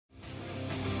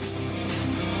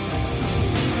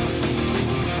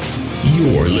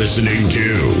You're listening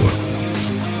to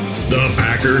the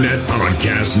Packernet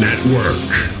Podcast Network.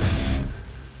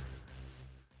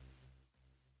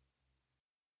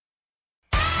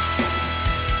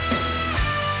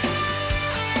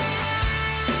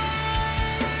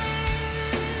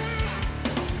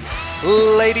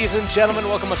 Ladies and gentlemen,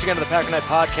 welcome once again to the Packernet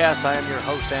Podcast. I am your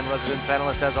host and resident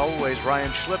panelist, as always,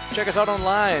 Ryan Schlip. Check us out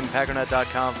online,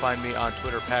 packernet.com. Find me on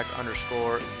Twitter,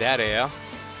 pack_daddy.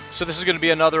 So this is going to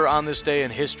be another On This Day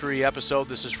in History episode.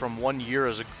 This is from 1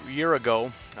 year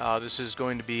ago. This is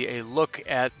going to be a look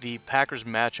at the Packers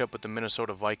matchup with the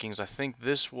Minnesota Vikings. I think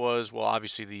this was, well,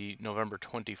 obviously the November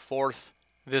 24th.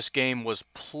 This game was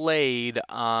played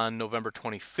on November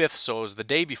 25th, so it was the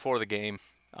day before the game.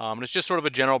 And it's just sort of a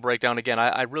general breakdown. Again,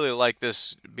 I really like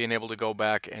this, being able to go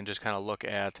back and just kind of look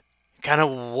at kind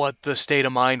of what the state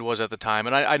of mind was at the time.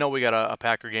 And I know we got a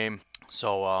Packer game,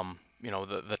 so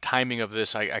the timing of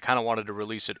this, I kind of wanted to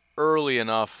release it early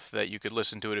enough that you could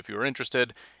listen to it if you were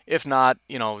interested. If not,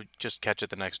 just catch it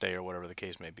the next day or whatever the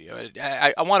case may be.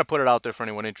 I want to put it out there for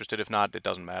anyone interested. If not, it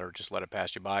doesn't matter. Just let it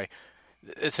pass you by.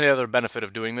 It's the other benefit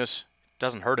of doing this.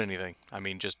 Doesn't hurt anything. I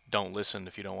mean, just don't listen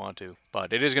if you don't want to.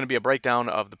 But it is going to be a breakdown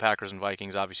of the Packers and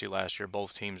Vikings. Obviously, last year,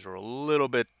 both teams were a little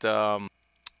bit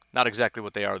not exactly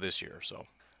what they are this year. So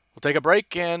we'll take a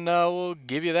break, and we'll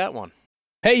give you that one.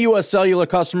 Hey, U.S. Cellular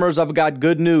customers, I've got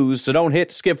good news, so don't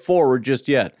hit skip forward just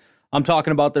yet. I'm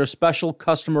talking about their special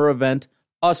customer event,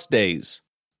 US Days.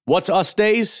 What's US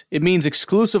Days? It means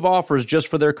exclusive offers just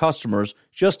for their customers,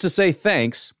 just to say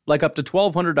thanks, like up to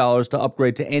 $1,200 to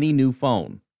upgrade to any new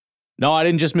phone. No, I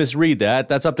didn't just misread that.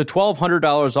 That's up to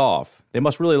 $1,200 off. They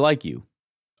must really like you.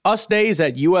 US Days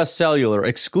at U.S. Cellular.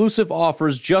 Exclusive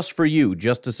offers just for you,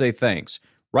 just to say thanks.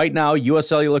 Right now, U.S.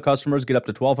 Cellular customers get up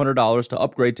to $1,200 to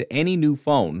upgrade to any new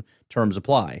phone. Terms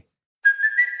apply.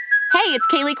 Hey, it's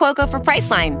Kaylee Cuoco for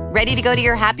Priceline. Ready to go to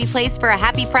your happy place for a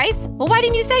happy price? Well, why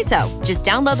didn't you say so? Just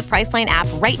download the Priceline app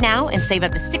right now and save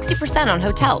up to 60% on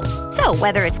hotels. So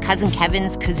whether it's Cousin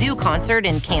Kevin's Kazoo Concert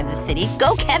in Kansas City,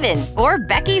 go Kevin, or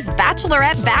Becky's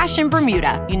Bachelorette Bash in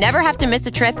Bermuda, you never have to miss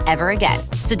a trip ever again.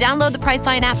 So download the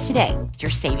Priceline app today. Your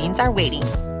savings are waiting.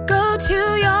 Go to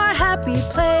your happy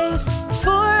place for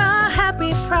a happy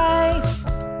price.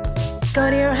 Go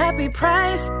to your happy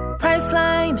price,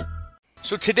 Priceline.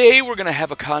 So today we're going to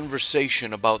have a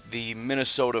conversation about the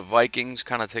Minnesota Vikings,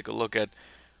 kind of take a look at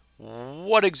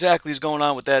what exactly is going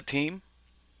on with that team.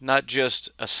 Not just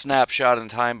a snapshot in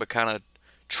time, but kind of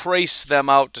trace them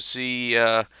out to see,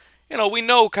 we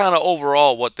know kind of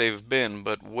overall what they've been,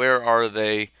 but where are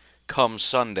they come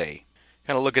Sunday?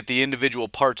 Kind of look at the individual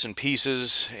parts and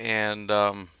pieces and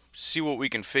see what we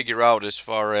can figure out as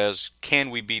far as can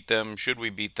we beat them, should we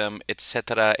beat them,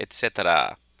 etc.,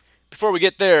 etc. Before we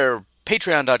get there,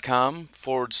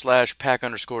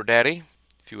 patreon.com/pack_daddy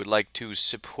if you would like to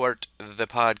support the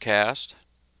podcast.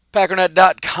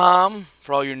 Packernet.com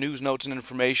for all your news, notes, and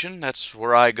information. That's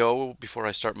where I go before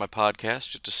I start my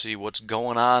podcast, just to see what's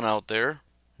going on out there.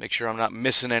 Make sure I'm not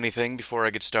missing anything before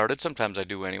I get started. Sometimes I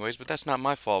do anyways, but that's not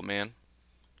my fault, man.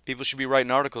 People should be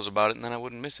writing articles about it, and then I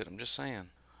wouldn't miss it. I'm just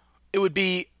saying. It would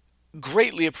be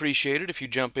greatly appreciated if you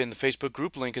jump in the Facebook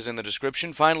group. Link is in the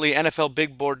description. Finally,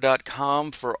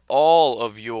 NFLBigBoard.com for all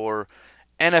of your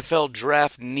NFL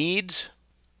draft needs.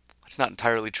 That's not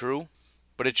entirely true,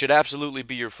 but it should absolutely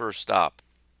be your first stop.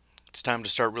 It's time to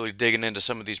start really digging into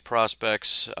some of these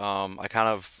prospects. I'm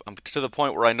to the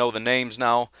point where I know the names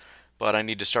now, but I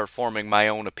need to start forming my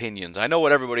own opinions. I know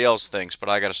what everybody else thinks, but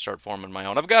I got to start forming my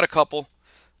own. I've got a couple,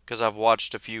 because I've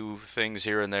watched a few things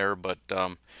here and there, but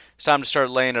it's time to start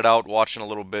laying it out, watching a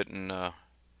little bit, and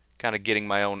kind of getting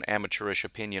my own amateurish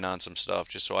opinion on some stuff,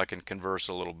 just so I can converse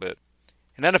a little bit.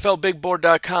 And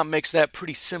NFLBigBoard.com makes that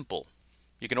pretty simple.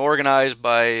 You can organize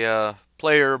by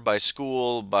player, by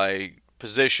school, by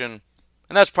position,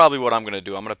 and that's probably what I'm going to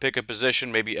do. I'm going to pick a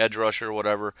position, maybe edge rusher or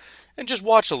whatever, and just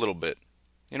watch a little bit.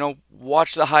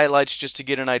 Watch the highlights just to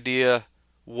get an idea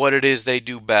what it is they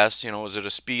do best. Is it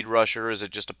a speed rusher? Is it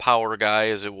just a power guy?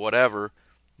 Is it whatever?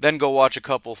 Then go watch a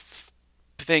couple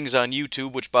things on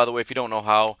YouTube, which, by the way, if you don't know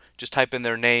how, just type in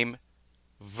their name,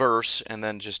 verse, and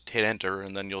then just hit enter,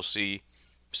 and then you'll see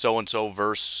so-and-so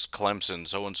versus Clemson,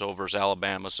 so-and-so versus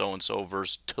Alabama, so-and-so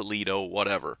versus Toledo,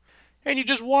 whatever. And you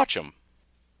just watch them.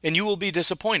 And you will be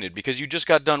disappointed because you just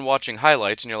got done watching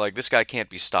highlights, and you're like, this guy can't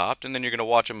be stopped, and then you're going to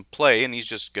watch him play, and he's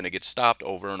just going to get stopped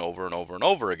over and over and over and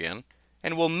over again,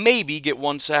 and will maybe get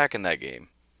one sack in that game.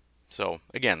 So,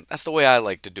 again, that's the way I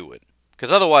like to do it.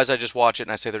 Because otherwise I just watch it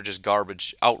and I say they're just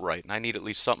garbage outright. And I need at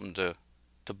least something to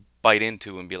bite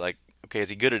into and be like, okay, is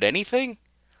he good at anything?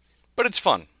 But it's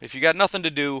fun. If you got nothing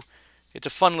to do, it's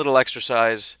a fun little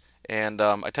exercise. And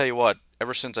I tell you what,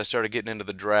 ever since I started getting into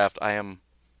the draft, I am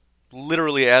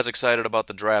literally as excited about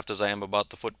the draft as I am about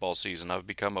the football season. I've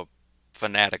become a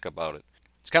fanatic about it.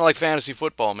 It's kind of like fantasy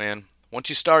football, man. Once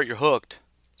you start, you're hooked.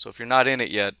 So if you're not in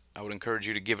it yet, I would encourage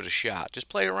you to give it a shot. Just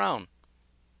play around.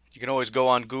 You can always go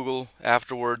on Google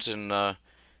afterwards and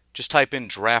just type in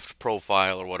draft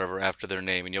profile or whatever after their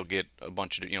name, and you'll get a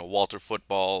bunch of, Walter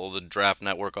Football, the Draft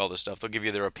Network, all this stuff. They'll give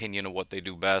you their opinion of what they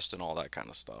do best and all that kind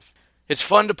of stuff. It's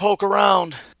fun to poke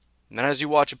around. And then as you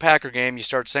watch a Packer game, you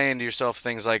start saying to yourself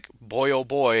things like, boy, oh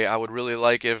boy, I would really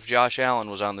like if Josh Allen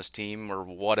was on this team or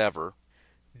whatever.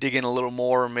 Dig in a little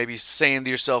more, maybe saying to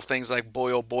yourself things like,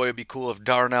 boy, oh boy, it'd be cool if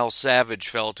Darnell Savage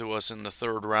fell to us in the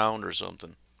 3rd round or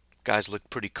something. Guys look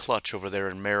pretty clutch over there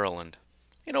in Maryland.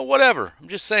 Whatever. I'm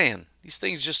just saying. These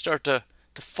things just start to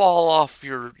fall off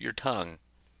your tongue.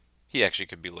 He actually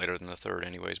could be later than the 3rd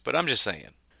anyways, but I'm just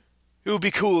saying. It would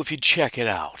be cool if you'd check it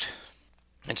out.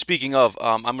 And speaking of,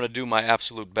 I'm going to do my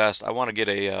absolute best. I want to get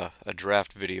a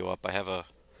draft video up. I have a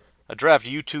draft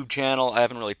YouTube channel. I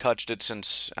haven't really touched it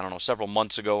since, several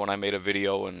months ago when I made a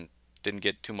video and didn't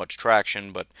get too much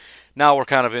traction, but now we're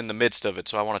kind of in the midst of it,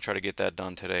 so I want to try to get that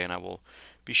done today, and I will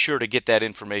be sure to get that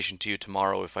information to you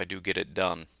tomorrow if I do get it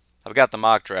done. I've got the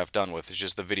mock draft done with. It's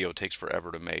just the video takes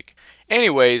forever to make.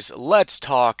 Anyways, let's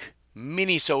talk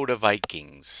Minnesota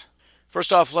Vikings.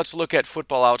 First off, let's look at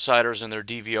Football Outsiders and their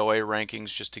DVOA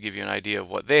rankings just to give you an idea of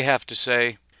what they have to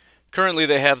say. Currently,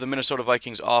 they have the Minnesota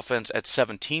Vikings offense at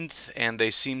 17th, and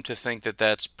they seem to think that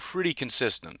that's pretty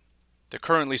consistent. They're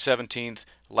currently 17th.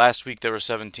 Last week they were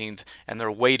 17th, and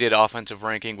their weighted offensive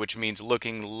ranking, which means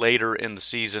looking later in the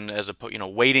season,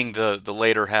 weighting the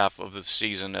later half of the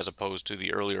season as opposed to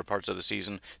the earlier parts of the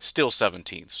season, still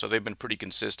 17th. So they've been pretty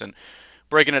consistent.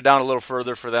 Breaking it down a little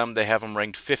further for them, they have them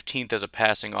ranked 15th as a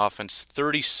passing offense,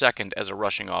 32nd as a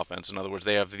rushing offense. In other words,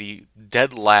 they have the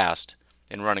dead last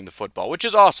in running the football, which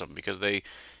is awesome because they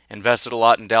invested a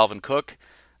lot in Dalvin Cook,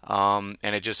 and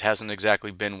it just hasn't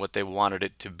exactly been what they wanted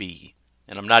it to be.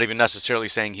 And I'm not even necessarily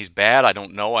saying he's bad. I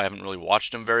don't know. I haven't really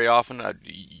watched him very often. I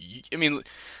mean,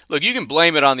 look, you can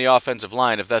blame it on the offensive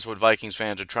line if that's what Vikings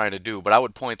fans are trying to do, but I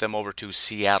would point them over to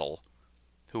Seattle,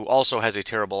 who also has a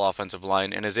terrible offensive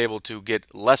line and is able to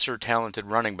get lesser talented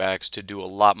running backs to do a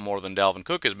lot more than Dalvin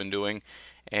Cook has been doing.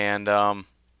 And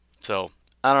so,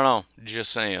 I don't know.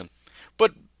 Just saying.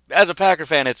 But as a Packer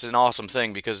fan, it's an awesome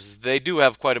thing because they do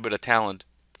have quite a bit of talent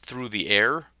through the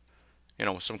air.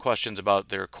 Some questions about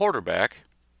their quarterback.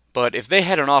 But if they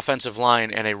had an offensive line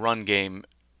and a run game,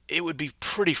 it would be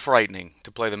pretty frightening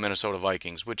to play the Minnesota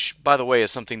Vikings, which, by the way,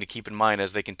 is something to keep in mind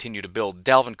as they continue to build.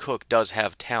 Dalvin Cook does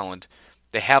have talent.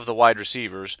 They have the wide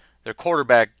receivers. Their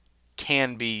quarterback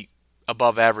can be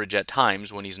above average at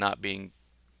times when he's not being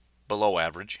below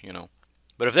average,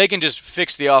 But if they can just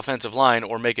fix the offensive line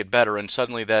or make it better, and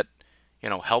suddenly that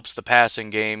helps the passing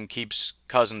game, keeps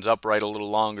Cousins upright a little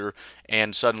longer,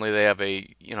 and suddenly they have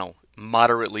a,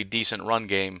 moderately decent run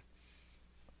game,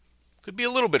 could be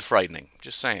a little bit frightening.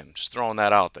 Just saying, just throwing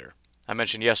that out there. I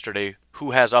mentioned yesterday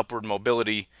who has upward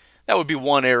mobility. That would be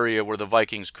one area where the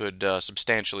Vikings could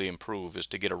substantially improve, is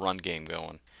to get a run game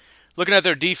going. Looking at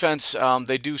their defense,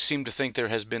 they do seem to think there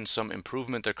has been some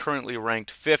improvement. They're currently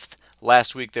ranked 5th.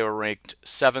 Last week they were ranked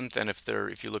 7th, and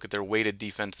if you look at their weighted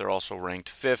defense, they're also ranked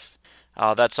 5th.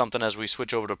 That's something, as we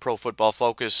switch over to Pro Football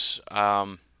Focus,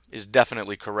 is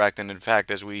definitely correct. And in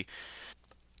fact, as we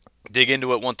dig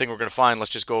into it, one thing we're going to find,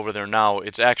 let's just go over there now,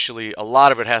 it's actually, a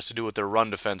lot of it has to do with their run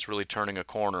defense really turning a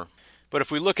corner. But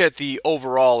if we look at the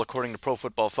overall, according to Pro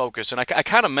Football Focus, and I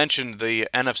kind of mentioned the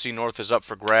NFC North is up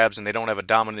for grabs and they don't have a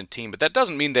dominant team, but that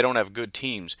doesn't mean they don't have good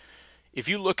teams. If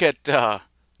you look at the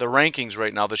rankings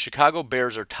right now, the Chicago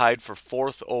Bears are tied for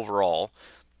 4th overall.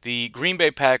 The Green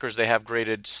Bay Packers, they have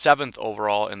graded 7th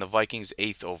overall, and the Vikings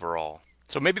 8th overall.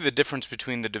 So maybe the difference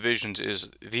between the divisions is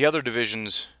the other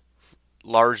divisions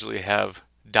largely have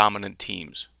dominant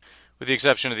teams, with the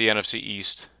exception of the NFC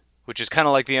East, which is kind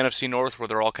of like the NFC North, where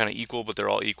they're all kind of equal, but they're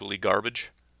all equally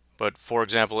garbage. But, for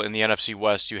example, in the NFC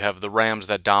West, you have the Rams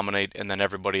that dominate, and then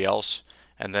everybody else.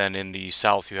 And then in the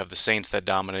South, you have the Saints that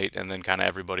dominate, and then kind of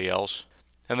everybody else.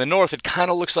 In the North, it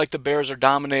kind of looks like the Bears are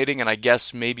dominating, and I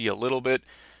guess maybe a little bit.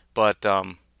 But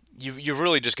you've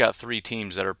really just got 3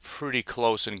 teams that are pretty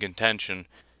close in contention.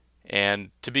 And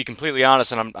to be completely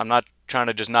honest, and I'm not trying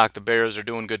to just knock the Bears, they're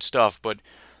doing good stuff, but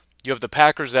you have the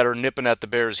Packers that are nipping at the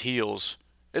Bears' heels,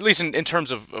 at least in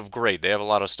terms of grade. They have a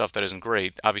lot of stuff that isn't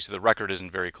great. Obviously, the record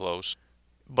isn't very close.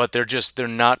 But they're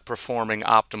not performing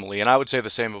optimally. And I would say the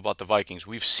same about the Vikings.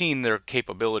 We've seen their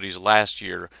capabilities last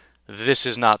year. This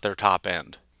is not their top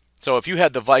end. So if you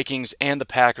had the Vikings and the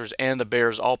Packers and the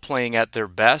Bears all playing at their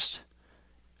best,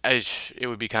 it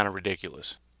would be kind of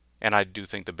ridiculous. And I do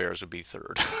think the Bears would be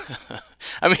third.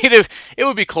 I mean, it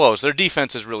would be close. Their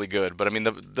defense is really good, but I mean,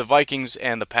 the Vikings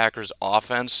and the Packers'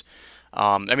 offense.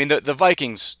 I mean, the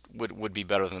Vikings would be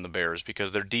better than the Bears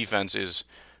because their defense is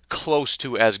close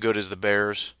to as good as the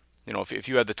Bears. You know, if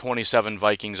you had the 27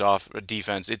 Vikings off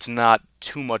defense, it's not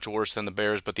too much worse than the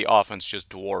Bears, but the offense just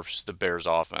dwarfs the Bears'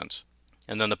 offense.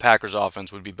 And then the Packers'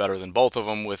 offense would be better than both of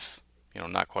them with,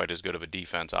 not quite as good of a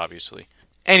defense, obviously.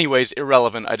 Anyways,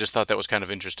 irrelevant. I just thought that was kind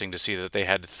of interesting to see that they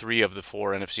had 3 of the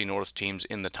 4 NFC North teams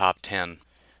in the top 10.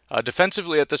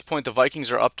 Defensively, at this point, the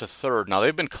Vikings are up to third. Now,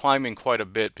 they've been climbing quite a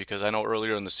bit because I know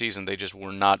earlier in the season they just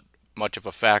were not much of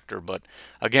a factor. But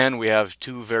again, we have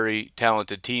 2 very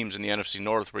talented teams in the NFC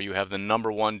North where you have the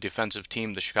number 1 defensive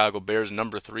team, the Chicago Bears,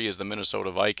 number 3 is the Minnesota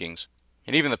Vikings.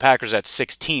 And even the Packers at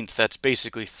 16th, that's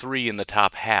basically 3 in the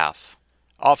top half.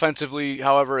 Offensively,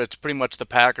 however, it's pretty much the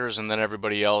Packers and then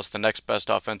everybody else. The next best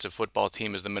offensive football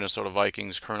team is the Minnesota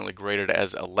Vikings, currently graded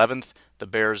as 11th. The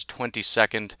Bears,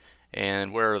 22nd.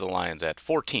 And where are the Lions at?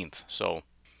 14th. So,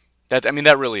 that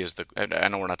really is I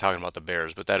know we're not talking about the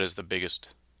Bears, but that is the biggest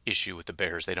issue with the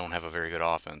Bears. They don't have a very good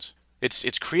offense.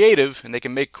 It's creative, and they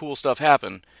can make cool stuff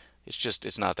happen.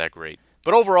 It's not that great.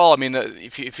 But overall, I mean,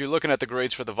 if you're looking at the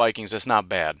grades for the Vikings, that's not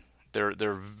bad.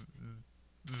 They're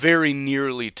very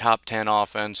nearly top 10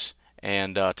 offense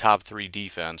and top 3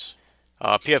 defense.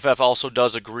 PFF also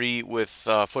does agree with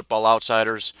Football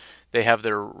Outsiders. They have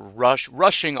their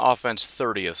rushing offense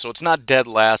 30th, so it's not dead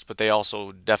last, but they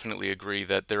also definitely agree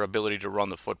that their ability to run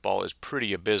the football is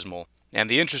pretty abysmal. And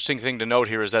the interesting thing to note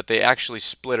here is that they actually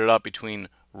split it up between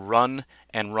run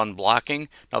and run blocking.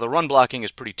 Now, the run blocking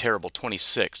is pretty terrible,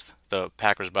 26th. The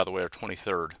Packers, by the way, are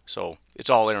 23rd. So it's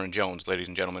all Aaron Jones, ladies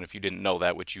and gentlemen, if you didn't know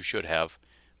that, which you should have.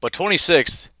 But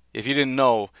 26th, if you didn't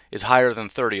know, is higher than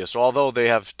 30th. So although they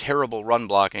have terrible run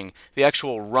blocking, the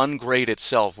actual run grade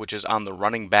itself, which is on the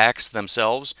running backs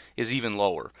themselves, is even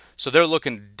lower. So they're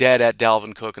looking dead at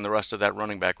Dalvin Cook and the rest of that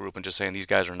running back group and just saying these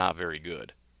guys are not very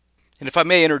good. And if I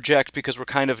may interject, because we're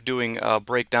kind of doing a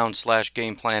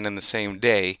breakdown/game plan in the same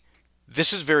day,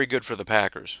 this is very good for the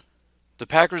Packers. The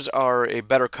Packers are a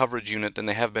better coverage unit than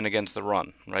they have been against the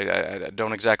run, right? I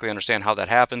don't exactly understand how that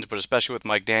happens, but especially with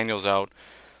Mike Daniels out,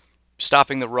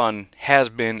 stopping the run has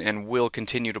been and will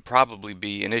continue to probably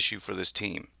be an issue for this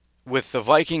team. With the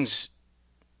Vikings'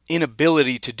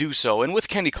 inability to do so, and with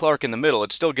Kenny Clark in the middle,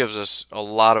 it still gives us a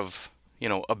lot of,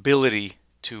 ability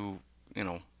to,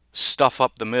 stuff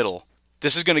up the middle.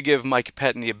 This is going to give Mike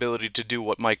Pettin the ability to do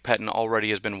what Mike Pettin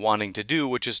already has been wanting to do,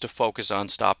 which is to focus on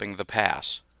stopping the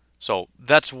pass. So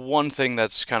that's one thing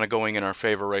that's kind of going in our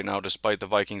favor right now, despite the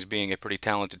Vikings being a pretty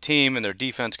talented team and their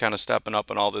defense kind of stepping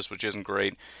up and all this, which isn't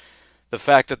great. The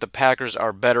fact that the Packers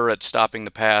are better at stopping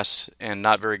the pass and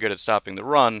not very good at stopping the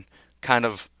run kind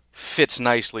of fits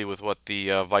nicely with what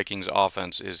the Vikings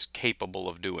offense is capable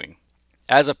of doing.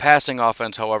 As a passing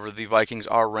offense, however, the Vikings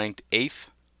are ranked 8th.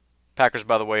 Packers,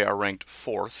 by the way, are ranked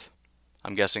 4th.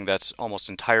 I'm guessing that's almost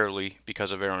entirely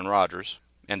because of Aaron Rodgers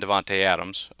and Devontae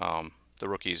Adams, the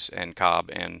rookies, and Cobb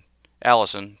and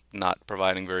Allison not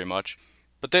providing very much.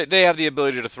 But they have the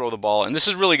ability to throw the ball, and this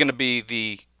is really going to be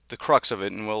the crux of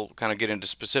it, and we'll kind of get into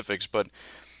specifics, but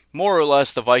more or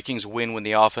less the Vikings win when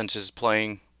the offense is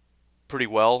playing pretty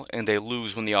well, and they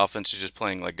lose when the offense is just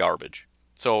playing like garbage.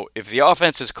 So if the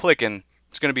offense is clicking,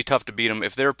 it's going to be tough to beat them.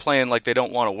 If they're playing like they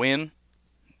don't want to win,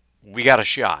 we got a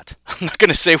shot. I'm not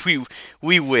going to say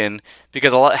we win,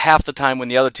 because half the time when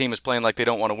the other team is playing like they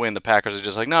don't want to win, the Packers are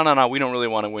just like, no, we don't really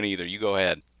want to win either. You go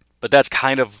ahead. But that's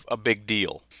kind of a big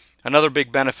deal. Another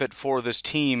big benefit for this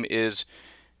team is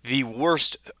the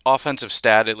worst offensive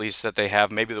stat, at least that they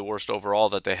have, maybe the worst overall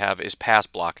that they have, is pass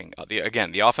blocking.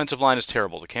 Again, the offensive line is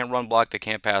terrible. They can't run block, they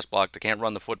can't pass block, they can't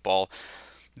run the football.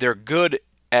 They're good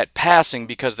at passing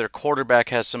because their quarterback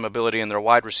has some ability and their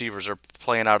wide receivers are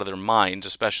playing out of their minds,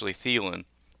 especially Thielen.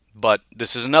 But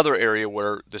this is another area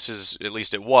where this is, at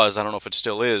least it was, I don't know if it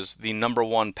still is, the number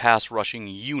 1 pass rushing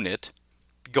unit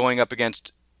going up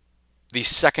against the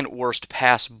second worst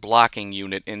pass blocking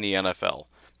unit in the NFL.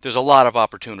 There's a lot of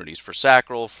opportunities for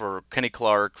Sackrell, for Kenny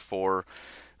Clark, for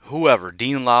whoever,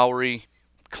 Dean Lowry,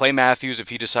 Clay Matthews if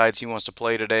he decides he wants to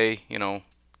play today,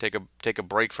 take a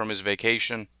break from his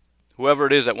vacation. Whoever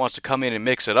it is that wants to come in and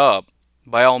mix it up,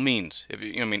 by all means.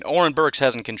 Oren Burks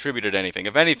hasn't contributed anything.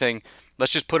 If anything,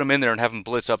 let's just put him in there and have him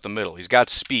blitz up the middle. He's got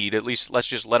speed. At least let's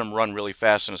just let him run really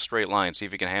fast in a straight line, see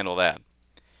if he can handle that.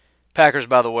 Packers,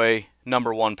 by the way,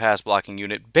 number 1 pass blocking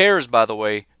unit. Bears, by the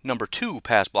way, number 2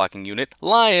 pass blocking unit.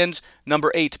 Lions,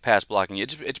 number 8 pass blocking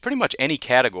unit. It's pretty much any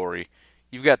category.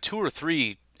 You've got 2 or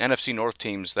 3 NFC North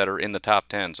teams that are in the top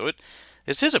 10. So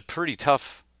this is a pretty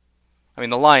tough I mean,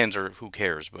 the Lions are, who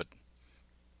cares, but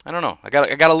I don't know. I got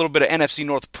a little bit of NFC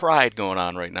North pride going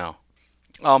on right now.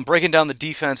 Breaking down the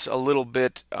defense a little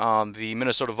bit, the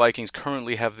Minnesota Vikings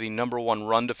currently have the number one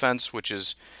run defense, which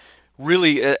is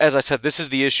really, as I said, this is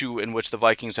the issue in which the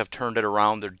Vikings have turned it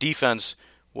around. Their defense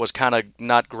was kind of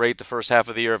not great the first half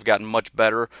of the year, have gotten much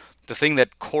better. The thing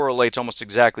that correlates almost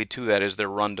exactly to that is their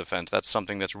run defense. That's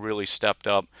something that's really stepped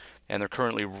up, and they're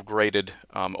currently graded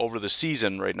over the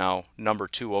season right now, number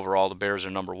 2 overall. The Bears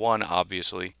are number 1,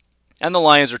 obviously. And the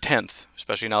Lions are 10th,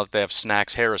 especially now that they have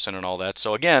Snacks Harrison and all that.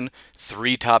 So again,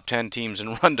 3 top 10 teams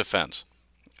in run defense.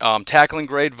 Tackling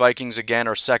grade, Vikings again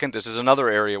are 2nd. This is another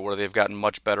area where they've gotten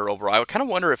much better overall. I kind of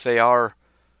wonder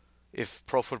if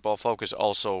Pro Football Focus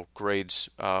also grades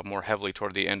more heavily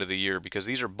toward the end of the year, because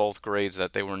these are both grades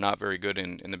that they were not very good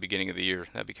in the beginning of the year.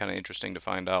 That'd be kind of interesting to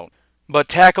find out. But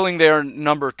tackling, they're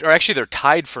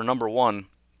tied for number 1.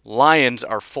 Lions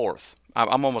are 4th.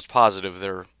 I'm almost positive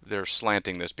they're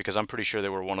slanting this, because I'm pretty sure they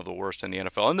were one of the worst in the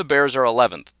NFL. And the Bears are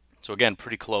 11th. So again,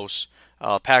 pretty close.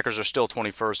 Packers are still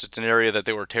 21st. It's an area that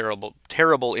they were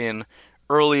terrible in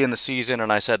early in the season,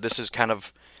 and I said this is kind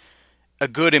of a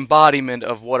good embodiment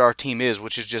of what our team is,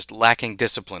 which is just lacking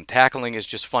discipline. Tackling is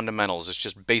just fundamentals. It's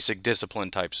just basic discipline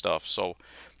type stuff. So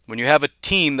when you have a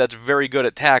team that's very good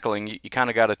at tackling, you kind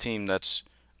of got a team that's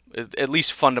at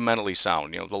least fundamentally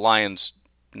sound. The Lions,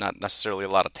 not necessarily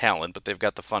a lot of talent, but they've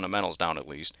got the fundamentals down at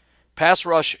least. Pass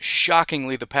rush,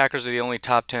 shockingly, the Packers are the only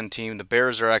top 10 team. The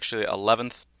Bears are actually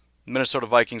 11th. The Minnesota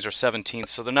Vikings are 17th,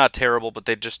 so they're not terrible, but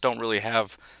they just don't really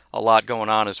have a lot going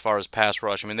on as far as pass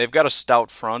rush. I mean, they've got a stout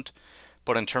front,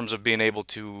 but in terms of being able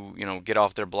to, get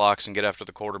off their blocks and get after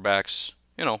the quarterbacks,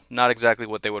 not exactly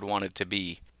what they would want it to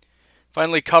be.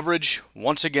 Finally, coverage.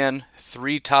 Once again,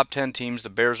 3 top 10 teams. The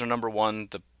Bears are number 1,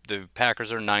 the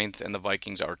Packers are 9th, and the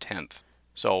Vikings are 10th.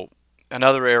 So,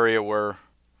 another area where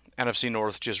NFC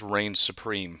North just reigns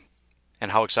supreme.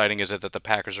 And how exciting is it that the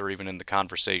Packers are even in the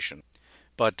conversation?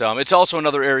 But it's also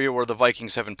another area where the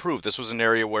Vikings have improved. This was an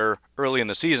area where early in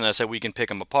the season I said we can pick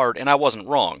them apart, and I wasn't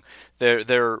wrong.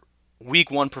 Their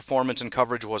Week 1 performance and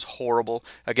coverage was horrible.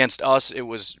 Against us, it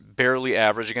was barely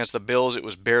average. Against the Bills, it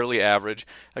was barely average.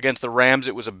 Against the Rams,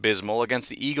 it was abysmal. Against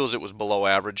the Eagles, it was below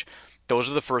average. Those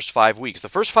are the first 5 weeks. The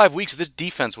first 5 weeks, this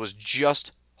defense was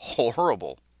just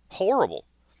horrible. Horrible.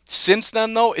 Since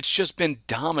then, though, it's just been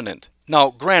dominant.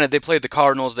 Now, granted, they played the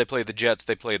Cardinals, they played the Jets,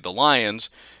 they played the Lions,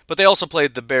 but they also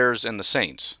played the Bears and the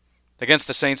Saints. Against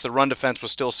the Saints, the run defense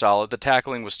was still solid, the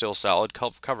tackling was still solid,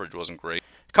 coverage wasn't great.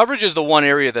 Coverage is the one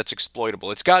area that's exploitable.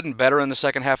 It's gotten better in the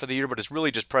second half of the year, but it's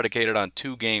really just predicated on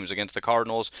 2 games against the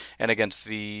Cardinals and against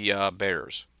the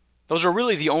Bears. Those are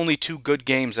really the only 2 good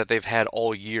games that they've had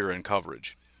all year in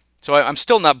coverage. So I'm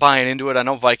still not buying into it. I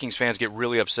know Vikings fans get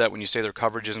really upset when you say their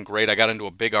coverage isn't great. I got into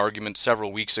a big argument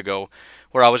several weeks ago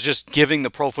where I was just giving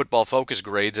the Pro Football Focus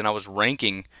grades and I was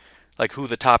ranking like who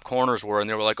the top corners were, and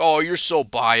they were like, "Oh, you're so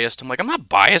biased." I'm like, "I'm not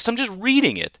biased. I'm just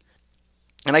reading it."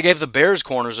 And I gave the Bears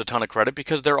corners a ton of credit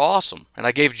because they're awesome. And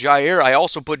I gave Jair, I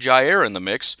also put Jair in the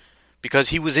mix because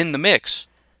he was in the mix.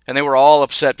 And they were all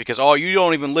upset because, "Oh, you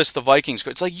don't even list the Vikings."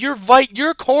 It's like,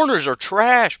 your corners are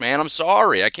trash, man. I'm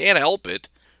sorry. I can't help it.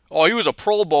 "Oh, he was a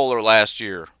Pro Bowler last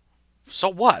year." So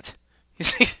what?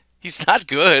 He's not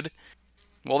good.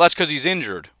 "Well, that's because he's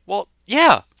injured." Well,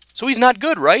 yeah. So he's not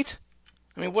good, right?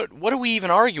 I mean, what are we even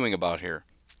arguing about here?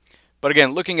 But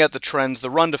again, looking at the trends, the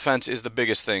run defense is the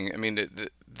biggest thing. I mean,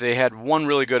 they had one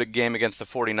really good game against the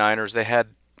 49ers. They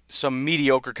had some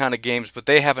mediocre kind of games, but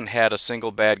they haven't had a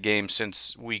single bad game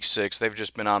since Week 6. They've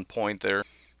just been on point there.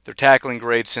 Their tackling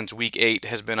grade since Week 8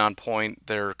 has been on point.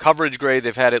 Their coverage grade,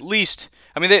 they've had at least...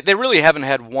 I mean, they really haven't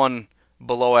had one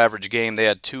below-average game. They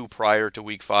had 2 prior to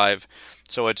Week 5.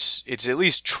 So it's at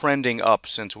least trending up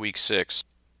since Week 6.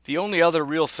 The only other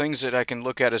real things that I can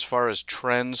look at as far as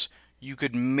trends, you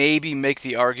could maybe make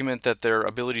the argument that their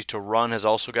ability to run has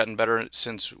also gotten better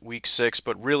since Week 6.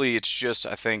 But really, it's just,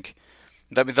 I think...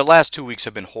 the last 2 weeks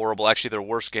have been horrible. Actually, their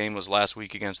worst game was last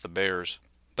week against the Bears.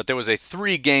 But there was a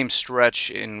 3-game stretch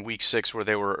in Week 6 where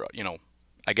they were,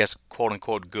 I guess,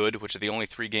 quote-unquote good, which are the only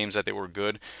 3 games that they were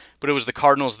good. But it was the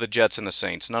Cardinals, the Jets, and the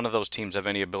Saints. None of those teams have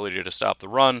any ability to stop the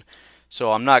run.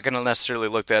 So I'm not going to necessarily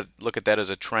look at that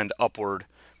as a trend upward.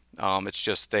 It's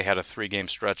just they had a 3-game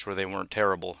stretch where they weren't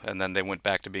terrible, and then they went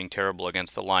back to being terrible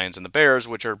against the Lions and the Bears,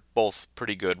 which are both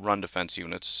pretty good run defense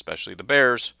units, especially the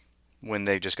Bears, when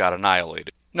they just got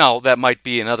annihilated. Now, that might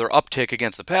be another uptick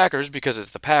against the Packers because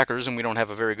it's the Packers and we don't have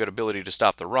a very good ability to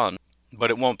stop the run. But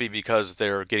it won't be because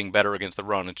they're getting better against the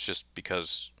run. It's just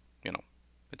because,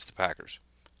 it's the Packers.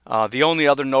 The only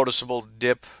other noticeable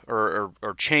dip or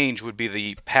change would be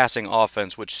the passing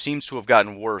offense, which seems to have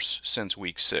gotten worse since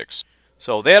Week 6.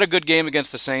 So they had a good game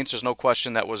against the Saints. There's no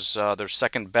question that was their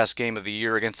second best game of the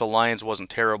year. Against the Lions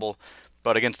wasn't terrible,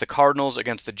 but against the Cardinals,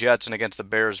 against the Jets, and against the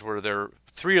Bears were their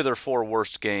 3 of their 4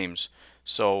 worst games.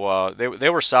 So they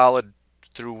were solid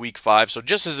through Week 5. So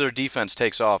just as their defense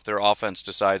takes off, their offense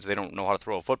decides they don't know how to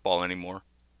throw a football anymore.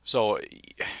 So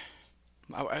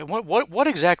what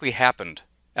exactly happened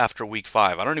after Week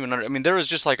 5? I don't even know. I mean, there was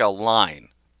just like a line.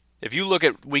 If you look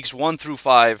at Weeks 1 through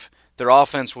 5, their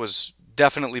offense was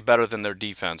definitely better than their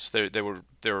defense. They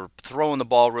were throwing the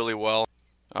ball really well.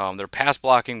 Their pass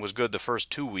blocking was good the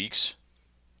first 2 weeks.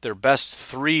 Their best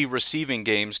 3 receiving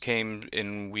games came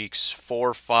in Weeks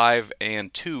 4, 5,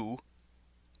 and 2.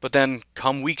 But then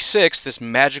come Week 6, this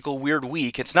magical weird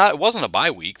week, it wasn't a bye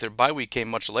week. Their bye week came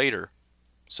much later.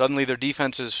 Suddenly their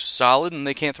defense is solid and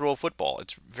they can't throw a football.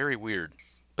 It's very weird.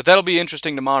 But that'll be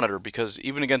interesting to monitor because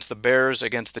even against the Bears,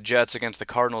 against the Jets, against the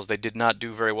Cardinals, they did not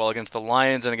do very well. Against the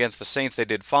Lions and against the Saints, they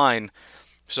did fine.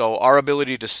 So our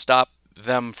ability to stop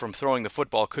them from throwing the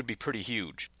football could be pretty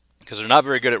huge because they're not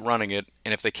very good at running it,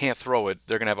 and if they can't throw it,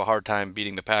 they're going to have a hard time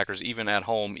beating the Packers, even at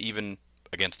home, even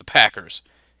against the Packers.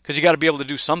 Because you got to be able to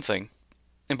do something.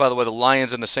 And by the way, the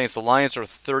Lions and the Saints, the Lions are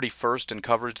 31st in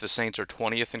coverage, the Saints are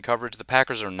 20th in coverage, the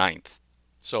Packers are 9th.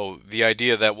 So the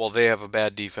idea that, well, they have a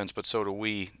bad defense, but so do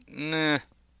we, nah.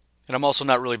 And I'm also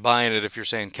not really buying it if you're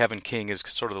saying Kevin King is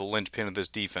sort of the linchpin of this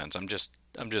defense. I'm just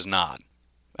not.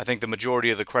 I think the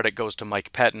majority of the credit goes to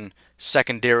Mike Pettin,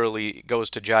 secondarily goes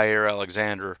to Jair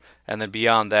Alexander, and then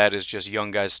beyond that is just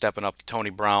young guys stepping up. Tony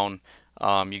Brown,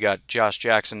 you got Josh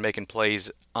Jackson making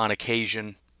plays on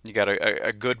occasion. You got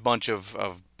a good bunch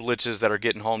of blitzes that are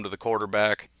getting home to the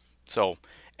quarterback. So,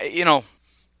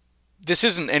 this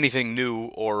isn't anything new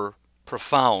or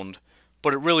profound,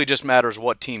 but it really just matters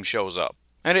what team shows up.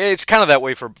 And it's kind of that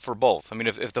way for both. I mean,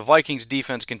 if the Vikings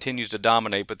defense continues to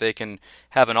dominate, but they can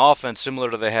have an offense similar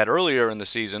to they had earlier in the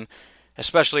season,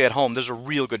 especially at home, there's a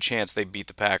real good chance they beat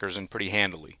the Packers and pretty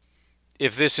handily.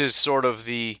 If this is sort of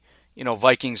the,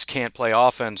 Vikings can't play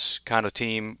offense kind of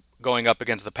team going up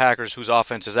against the Packers whose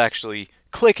offense is actually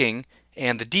clicking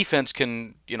and the defense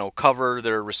can, cover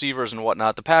their receivers and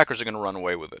whatnot, the Packers are going to run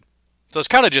away with it. So it's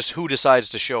kind of just who decides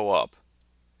to show up.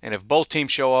 And if both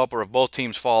teams show up or if both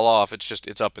teams fall off,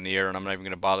 it's up in the air, and I'm not even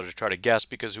going to bother to try to guess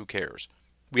because who cares?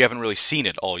 We haven't really seen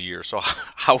it all year, so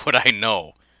how would I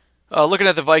know? Looking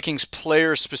at the Vikings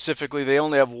players specifically, they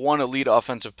only have one elite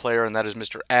offensive player, and that is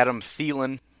Mr. Adam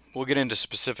Thielen. We'll get into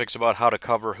specifics about how to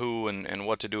cover who and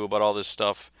what to do about all this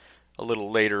stuff a little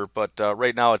later, but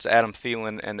right now it's Adam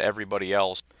Thielen and everybody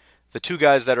else. The 2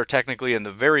 guys that are technically in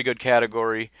the very good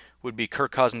category would be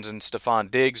Kirk Cousins and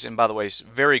Stephon Diggs. And by the way,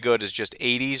 very good is just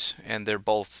 80s, and they're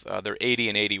both they're 80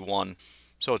 and 81.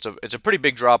 So it's a pretty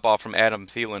big drop off from Adam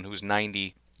Thielen, who's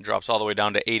 90, drops all the way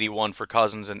down to 81 for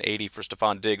Cousins and 80 for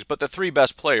Stephon Diggs. But the 3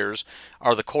 best players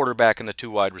are the quarterback and the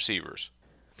 2 wide receivers.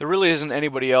 There really isn't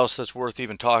anybody else that's worth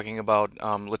even talking about.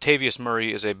 Latavius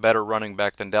Murray is a better running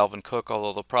back than Dalvin Cook,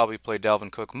 although they'll probably play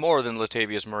Dalvin Cook more than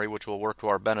Latavius Murray, which will work to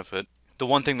our benefit. The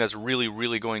one thing that's really,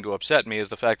 really going to upset me is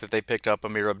the fact that they picked up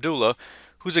Amir Abdullah,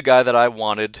 who's a guy that I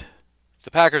wanted the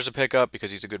Packers to pick up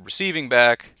because he's a good receiving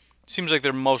back. Seems like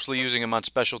they're mostly using him on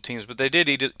special teams, but they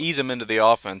did ease him into the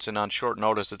offense, and on short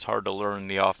notice it's hard to learn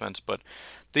the offense. But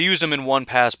they used him in one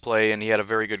pass play, and he had a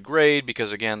very good grade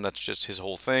because, again, that's just his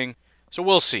whole thing. So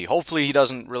we'll see. Hopefully he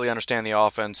doesn't really understand the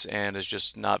offense and is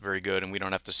just not very good, and we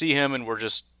don't have to see him, and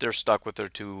they're stuck with their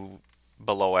 2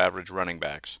 below-average running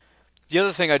backs. The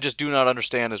other thing I just do not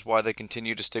understand is why they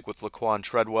continue to stick with Laquan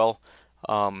Treadwell.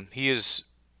 He is,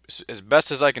 as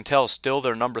best as I can tell, still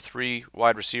their number 3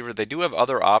 wide receiver. They do have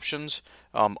other options.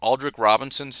 Aldrick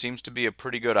Robinson seems to be a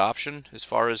pretty good option as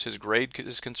far as his grade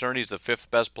is concerned. He's the 5th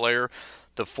best player.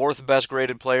 The 4th best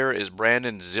graded player is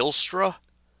Brandon Zylstra,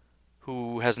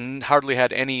 who has hardly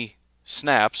had any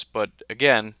snaps, but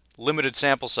again, limited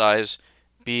sample size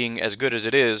being as good as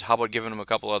it is, how about giving him a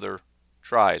couple other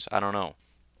tries? I don't know.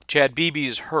 Chad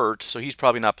Beebe's hurt, so he's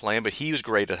probably not playing, but he was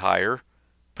graded higher.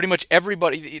 Pretty much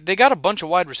everybody, they got a bunch of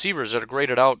wide receivers that are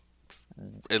graded out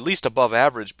at least above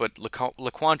average, but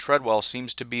Laquan Treadwell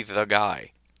seems to be the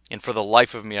guy. And for the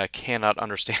life of me, I cannot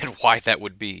understand why that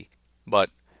would be. But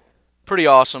pretty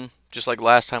awesome. Just like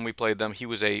last time we played them, he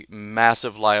was a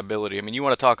massive liability. I mean, you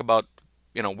want to talk about,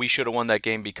 we should have won that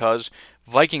game because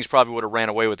Vikings probably would have ran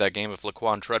away with that game if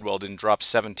Laquan Treadwell didn't drop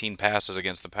 17 passes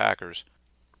against the Packers.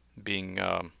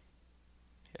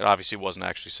 It obviously wasn't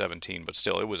actually 17, but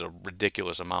still, it was a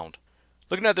ridiculous amount.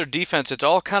 Looking at their defense, it's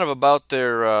all kind of about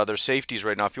their safeties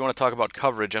right now. If you want to talk about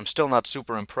coverage, I'm still not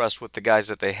super impressed with the guys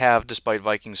that they have, despite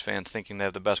Vikings fans thinking they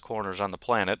have the best corners on the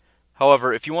planet.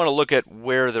 However, if you want to look at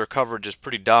where their coverage is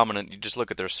pretty dominant, you just look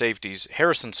at their safeties.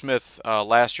 Harrison Smith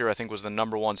last year, I think, was the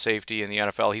number one safety in the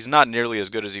NFL. He's not nearly as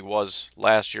good as he was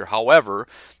last year. However,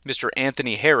 Mr.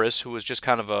 Anthony Harris, who was just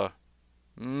kind of a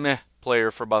meh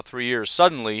player for about 3 years,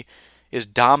 suddenly is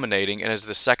dominating and is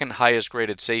the second highest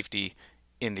graded safety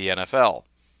in the NFL.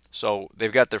 So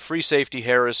they've got their free safety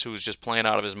Harris, who's just playing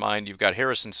out of his mind. You've got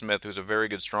Harrison Smith, who's a very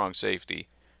good strong safety.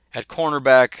 At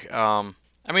cornerback,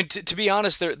 to be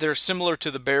honest, they're similar to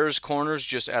the Bears corners,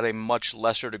 just at a much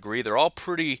lesser degree. They're all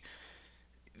pretty.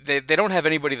 They don't have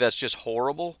anybody that's just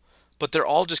horrible, but they're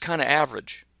all just kind of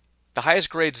average. The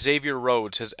highest grade Xavier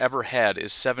Rhodes has ever had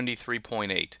is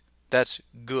 73.8. That's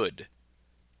good.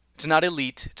 It's not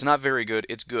elite. It's not very good.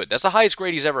 It's good. That's the highest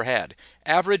grade he's ever had.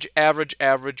 Average, average,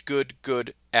 average, good,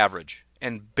 good, average.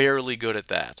 And barely good at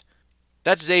that.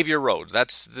 That's Xavier Rhodes.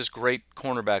 That's this great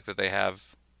cornerback that they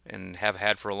have and have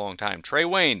had for a long time. Trey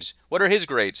Waynes, what are his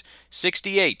grades?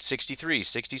 68, 63,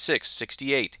 66,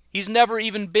 68. He's never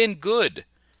even been good.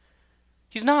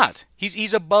 He's not.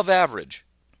 He's above average.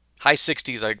 High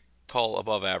 60s I call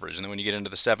above average. And then when you get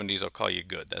into the 70s, I'll call you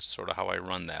good. That's sort of how I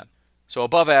run that. So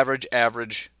above average,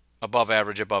 average, above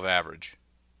average, above average.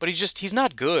 But he's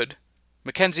not good.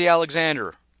 Mackenzie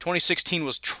Alexander, 2016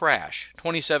 was trash.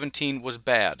 2017 was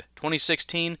bad.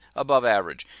 2016, above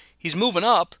average. He's moving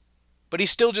up, but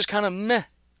he's still just kind of meh.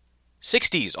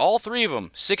 60s, all three of them,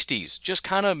 60s, just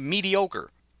kind of mediocre.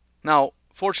 Now,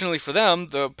 fortunately for them,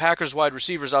 the Packers wide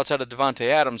receivers outside of Davante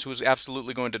Adams, who's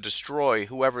absolutely going to destroy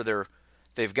whoever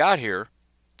they've got here,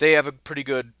 they have a pretty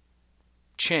good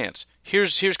chance.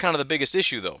 Here's kind of the biggest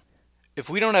issue, though. If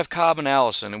we don't have Cobb and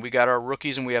Allison, and we got our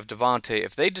rookies and we have Davante,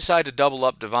 if they decide to double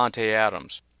up Davante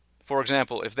Adams, for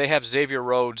example, if they have Xavier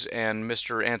Rhodes and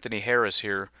Mr. Anthony Harris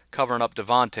here covering up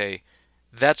Davante,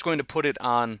 that's going to put it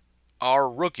on our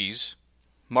rookies,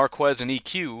 Marquez and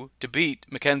EQ, to beat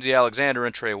Mackenzie Alexander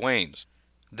and Trey Waynes.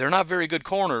 They're not very good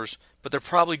corners, but they're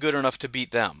probably good enough to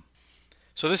beat them.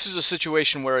 So this is a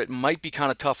situation where it might be kind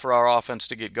of tough for our offense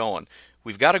to get going.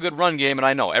 We've got a good run game, and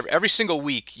I know every single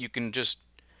week you can just...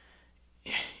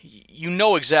 You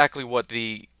know exactly what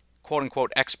the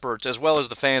quote-unquote experts, as well as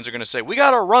the fans, are going to say. We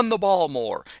got to run the ball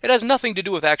more. It has nothing to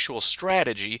do with actual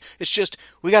strategy. It's just,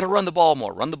 we got to run the ball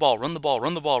more. Run the ball, run the ball,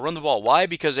 run the ball, run the ball. Why?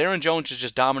 Because Aaron Jones is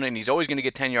just dominant, and he's always going to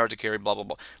get 10 yards a carry, blah, blah,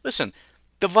 blah. Listen,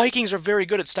 the Vikings are very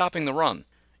good at stopping the run.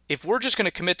 If we're just going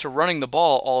to commit to running the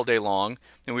ball all day long,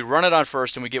 and we run it on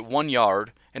first and we get 1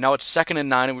 yard, and now it's 2nd and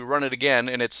 9 and we run it again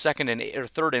and it's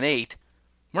 3rd and 8,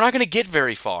 we're not going to get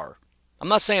very far. I'm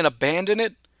not saying abandon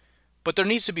it, but there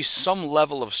needs to be some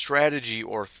level of strategy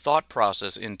or thought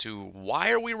process into why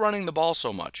are we running the ball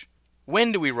so much?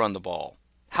 When do we run the ball?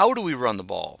 How do we run the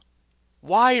ball?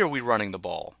 Why are we running the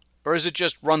ball? Or is it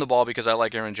just run the ball because I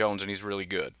like Aaron Jones and he's really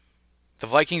good? The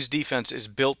Vikings defense is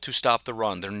built to stop the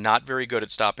run. They're not very good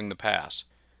at stopping the pass.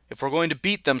 If we're going to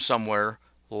beat them somewhere,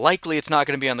 likely it's not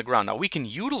going to be on the ground. Now, we can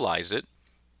utilize it,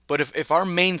 but if our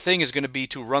main thing is going to be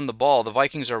to run the ball, the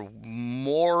Vikings are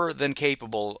more than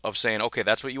capable of saying, okay,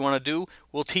 that's what you want to do,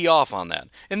 we'll tee off on that.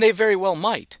 And they very well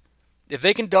might. If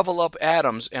they can double up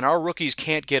Adams and our rookies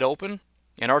can't get open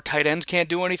and our tight ends can't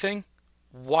do anything,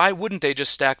 why wouldn't they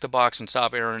just stack the box and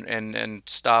stop Aaron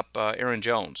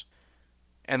Jones?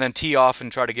 And then tee off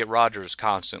and try to get Rodgers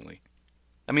constantly.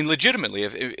 I mean, legitimately,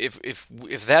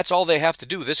 if that's all they have to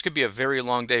do, this could be a very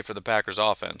long day for the Packers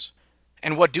offense.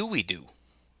 And what do we do?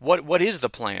 What is the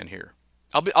plan here?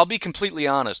 I'll be completely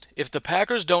honest. If the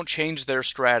Packers don't change their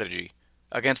strategy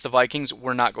against the Vikings,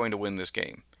 we're not going to win this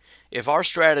game. If our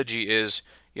strategy is,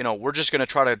 we're just going to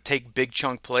try to take big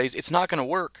chunk plays, it's not going to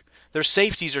work. Their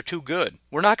safeties are too good.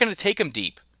 We're not going to take them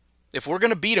deep. If we're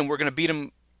going to beat them, we're going to beat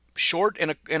them short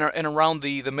and around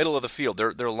the middle of the field.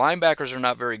 Their linebackers are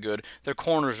not very good. Their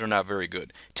corners are not very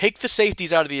good. Take the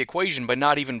safeties out of the equation by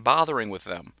not even bothering with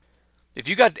them. If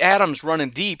you got Adams running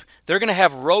deep, they're going to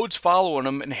have Rhodes following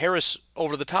him and Harris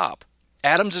over the top.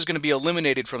 Adams is going to be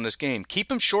eliminated from this game.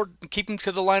 Keep him short, keep him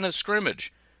to the line of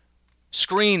scrimmage.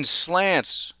 Screens,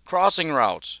 slants, crossing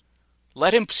routes.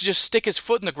 Let him just stick his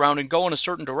foot in the ground and go in a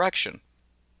certain direction.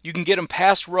 You can get him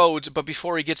past Rhodes, but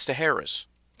before he gets to Harris.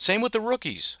 Same with the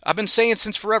rookies. I've been saying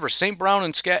since forever, St. Brown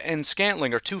and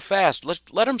Scantling are too fast.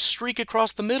 Let them streak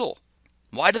across the middle.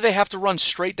 Why do they have to run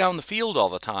straight down the field all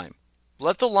the time?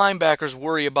 Let the linebackers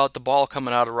worry about the ball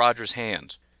coming out of Rodgers'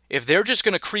 hands. If they're just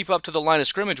going to creep up to the line of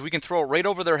scrimmage, we can throw it right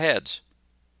over their heads.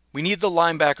 We need the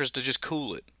linebackers to just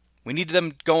cool it. We need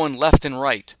them going left and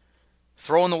right.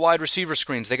 Throwing the wide receiver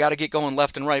screens, they got to get going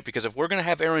left and right, because if we're going to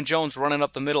have Aaron Jones running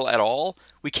up the middle at all,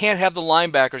 we can't have the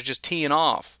linebackers just teeing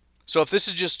off. So if this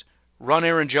is just run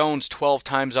Aaron Jones 12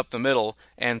 times up the middle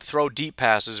and throw deep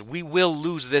passes, we will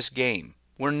lose this game.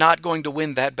 We're not going to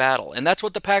win that battle. And that's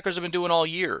what the Packers have been doing all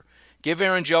year. Give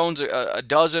Aaron Jones a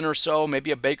dozen or so,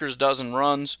 maybe a baker's dozen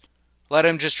runs. Let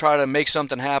him just try to make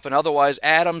something happen. Otherwise,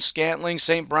 Adams, Scantling,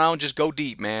 St. Brown, just go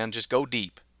deep, man. Just go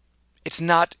deep. It's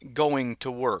not going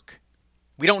to work.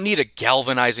 We don't need a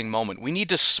galvanizing moment. We need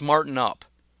to smarten up.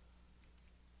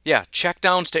 Yeah,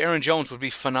 checkdowns to Aaron Jones would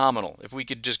be phenomenal if we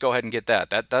could just go ahead and get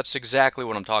that. That's exactly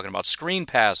what I'm talking about. Screen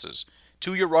passes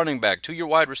to your running back, to your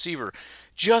wide receiver.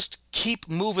 Just keep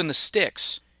moving the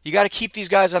sticks. You got to keep these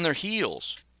guys on their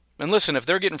heels. And listen, if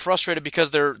they're getting frustrated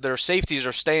because their safeties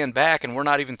are staying back and we're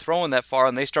not even throwing that far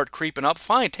and they start creeping up,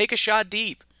 fine, take a shot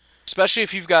deep. Especially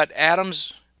if you've got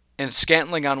Adams and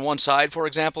Scantling on one side, for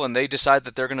example, and they decide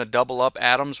that they're going to double up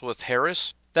Adams with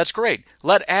Harris. That's great.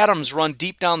 Let Adams run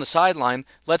deep down the sideline.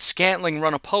 Let Scantling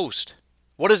run a post.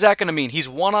 What is that going to mean? He's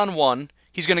one-on-one.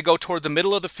 He's going to go toward the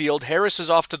middle of the field. Harris is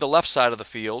off to the left side of the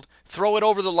field. Throw it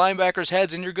over the linebackers'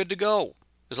 heads and you're good to go.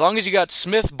 As long as you got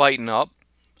Smith biting up,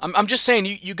 I'm just saying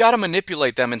you got to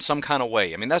manipulate them in some kind of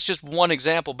way. I mean, that's just one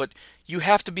example, but you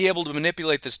have to be able to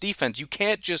manipulate this defense. You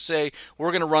can't just say, we're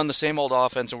going to run the same old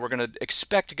offense and we're going to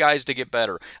expect guys to get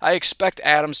better. I expect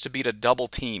Adams to beat a double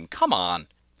team. Come on.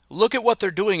 Look at what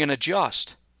they're doing and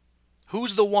adjust.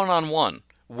 Who's the one-on-one?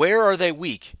 Where are they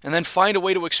weak? And then find a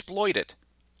way to exploit it.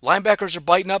 Linebackers are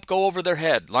biting up, go over their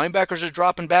head. Linebackers are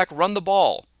dropping back, run the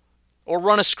ball. Or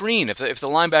run a screen if the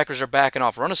linebackers are backing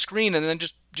off. Run a screen and then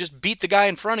just beat the guy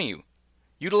in front of you.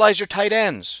 Utilize your tight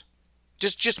ends.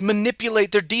 Just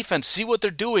manipulate their defense. See what they're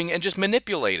doing and just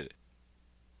manipulate it.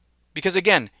 Because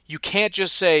again, you can't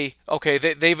just say, okay,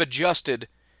 they've adjusted,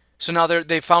 so now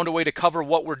they've found a way to cover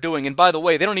what we're doing. And by the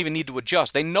way, they don't even need to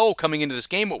adjust. They know coming into this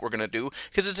game what we're going to do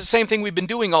because it's the same thing we've been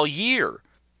doing all year.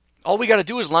 All we got to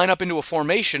do is line up into a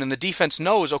formation, and the defense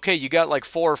knows, okay, you got like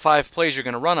 4 or 5 plays you're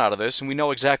going to run out of this, and we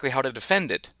know exactly how to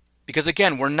defend it. Because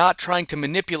again, we're not trying to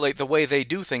manipulate the way they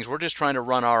do things. We're just trying to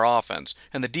run our offense.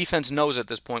 And the defense knows at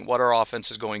this point what our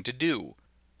offense is going to do.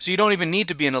 So you don't even need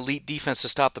to be an elite defense to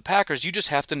stop the Packers. You just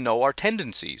have to know our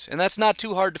tendencies. And that's not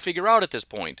too hard to figure out at this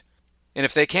point. And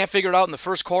if they can't figure it out in the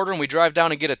first quarter and we drive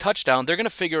down and get a touchdown, they're going to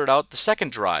figure it out the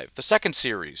second drive, the second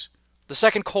series, the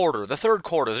second quarter, the third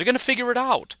quarter. They're going to figure it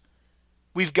out.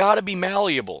 We've got to be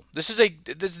malleable.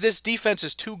 This defense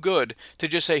is too good to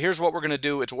just say, here's what we're going to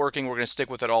do. It's working. We're going to stick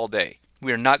with it all day.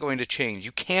 We are not going to change.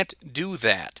 You can't do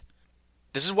that.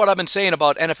 This is what I've been saying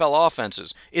about NFL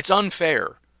offenses. It's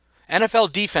unfair.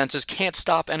 NFL defenses can't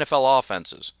stop NFL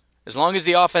offenses. As long as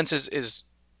the offense is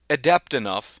adept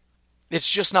enough, it's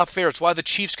just not fair. It's why the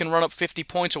Chiefs can run up 50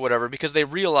 points or whatever, because they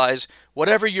realize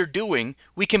whatever you're doing,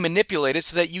 we can manipulate it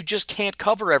so that you just can't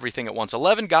cover everything at once.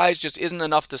 11 guys just isn't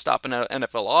enough to stop an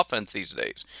NFL offense these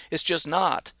days. It's just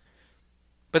not.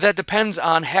 But that depends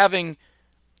on having,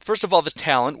 first of all, the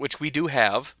talent, which we do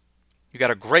have. We've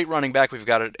got a great running back. We've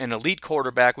got an elite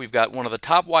quarterback. We've got one of the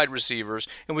top wide receivers.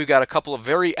 And we've got a couple of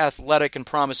very athletic and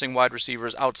promising wide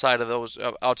receivers outside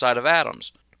of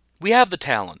Adams. We have the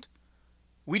talent.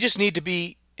 We just need to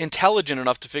be intelligent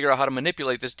enough to figure out how to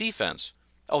manipulate this defense.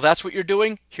 Oh, that's what you're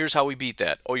doing? Here's how we beat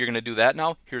that. Oh, you're going to do that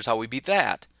now? Here's how we beat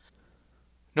that.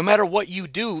 No matter what you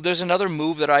do, there's another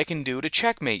move that I can do to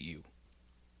checkmate you.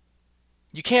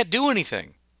 You can't do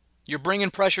anything. You're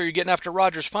bringing pressure, you're getting after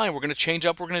Rodgers, fine, we're going to change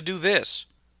up, we're going to do this.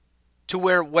 To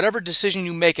where whatever decision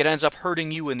you make, it ends up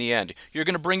hurting you in the end. You're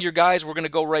going to bring your guys, we're going to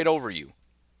go right over you.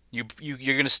 You're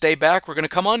going to stay back, we're going to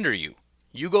come under you.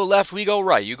 You go left, we go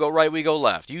right. You go right, we go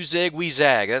left. You zig, we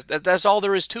zag. That's all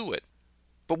there is to it.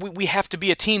 But we have to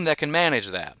be a team that can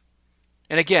manage that.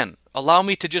 And again, allow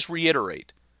me to just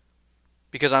reiterate,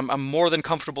 because I'm more than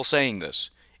comfortable saying this.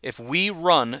 If we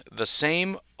run the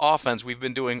same offense we've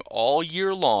been doing all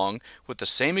year long with the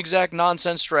same exact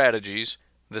nonsense strategies,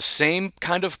 the same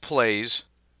kind of plays,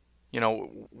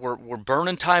 we're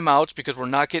burning timeouts because we're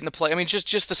not getting the play. I mean,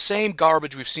 just the same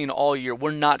garbage we've seen all year.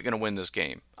 We're not going to win this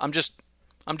game. I'm just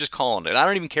calling it. I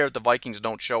don't even care if the Vikings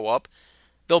don't show up.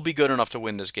 They'll be good enough to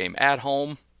win this game. At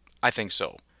home, I think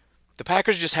so. The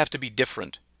Packers just have to be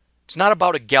different. It's not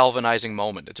about a galvanizing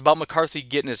moment. It's about McCarthy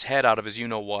getting his head out of his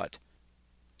you-know-what.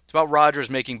 It's about Rodgers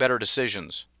making better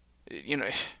decisions.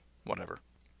 Whatever.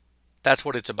 That's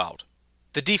what it's about.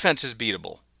 The defense is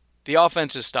beatable. The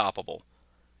offense is stoppable.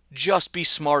 Just be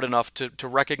smart enough to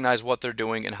recognize what they're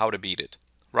doing and how to beat it.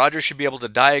 Rodgers should be able to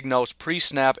diagnose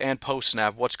pre-snap and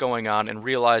post-snap what's going on and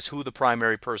realize who the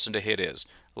primary person to hit is.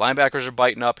 Linebackers are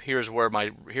biting up. Here's what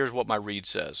my read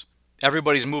says.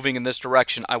 Everybody's moving in this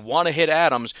direction. I want to hit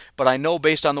Adams, but I know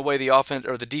based on the way the offense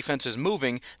or the defense is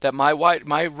moving that my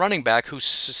running back who's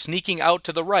sneaking out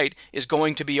to the right is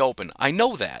going to be open. I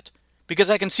know that because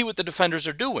I can see what the defenders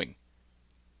are doing.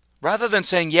 Rather than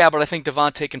saying, yeah, but I think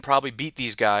Davante can probably beat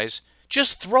these guys,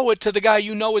 just throw it to the guy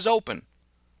you know is open.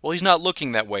 Well, he's not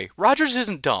looking that way. Rodgers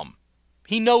isn't dumb.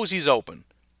 He knows he's open.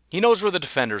 He knows where the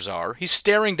defenders are. He's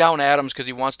staring down Adams because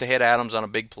he wants to hit Adams on a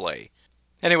big play.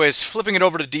 Anyways, flipping it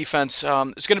over to defense,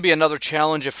 it's going to be another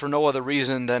challenge if for no other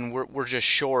reason than we're just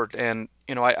short. And,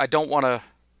 I don't want to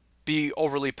be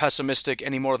overly pessimistic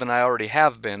any more than I already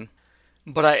have been.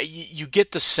 But you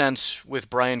get the sense with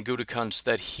Brian Gutekunst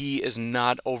that he is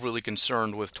not overly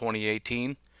concerned with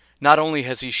 2018. Not only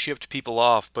has he shipped people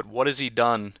off, but what has he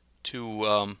done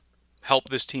to help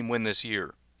this team win this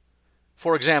year?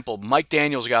 For example, Mike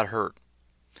Daniels got hurt.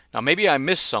 Now, maybe I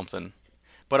missed something.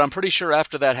 But I'm pretty sure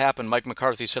after that happened, Mike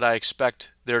McCarthy said, I expect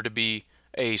there to be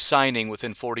a signing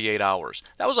within 48 hours.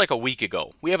 That was like a week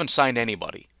ago. We haven't signed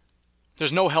anybody.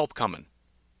 There's no help coming.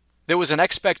 There was an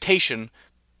expectation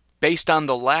based on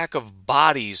the lack of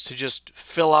bodies to just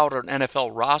fill out an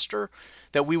NFL roster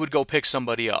that we would go pick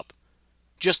somebody up.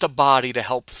 Just a body to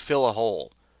help fill a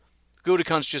hole.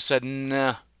 Gutekunst just said,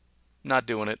 nah, not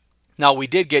doing it. Now, we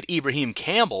did get Ibrahim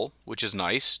Campbell, which is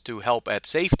nice, to help at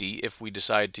safety if we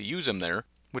decide to use him there,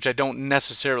 which I don't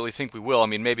necessarily think we will. I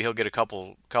mean, maybe he'll get a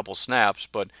couple snaps,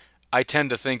 but I tend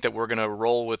to think that we're going to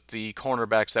roll with the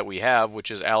cornerbacks that we have, which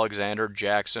is Alexander,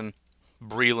 Jackson,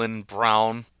 Breeland,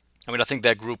 Brown. I mean, I think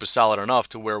that group is solid enough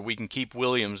to where we can keep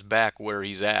Williams back where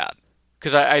he's at.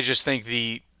 Because I just think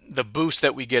the boost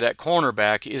that we get at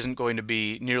cornerback isn't going to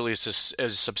be nearly as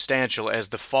substantial as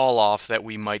the fall-off that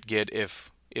we might get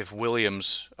if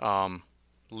Williams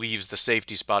leaves the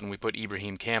safety spot and we put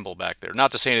Ibrahim Campbell back there.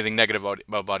 Not to say anything negative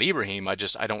about Ibrahim, I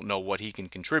don't know what he can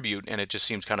contribute, and it just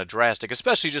seems kind of drastic,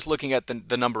 especially just looking at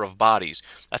the number of bodies.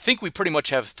 I think we pretty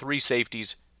much have 3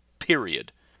 safeties,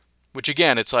 period. Which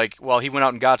again, it's like, well, he went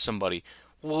out and got somebody.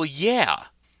 Well, yeah,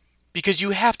 because you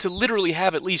have to literally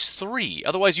have at least 3.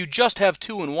 Otherwise, you just have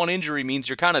 2 and 1 injury means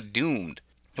you're kind of doomed.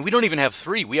 And we don't even have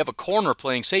 3. We have a corner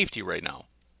playing safety right now.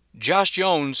 Josh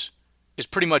Jones is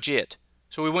pretty much it.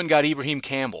 So we went and got Ibrahim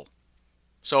Campbell.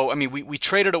 So, I mean, we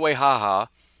traded away HaHa,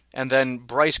 and then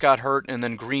Bryce got hurt, and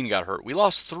then Green got hurt. We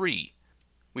lost 3.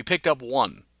 We picked up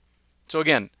 1. So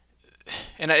again,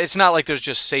 and it's not like there's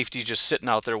just safety just sitting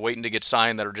out there waiting to get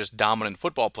signed that are just dominant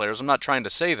football players. I'm not trying to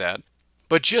say that.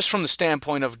 But just from the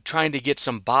standpoint of trying to get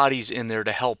some bodies in there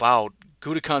to help out,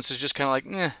 Gutekunst is just kind of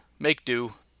like, make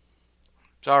do.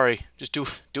 Sorry, just do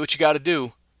what you got to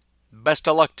do. Best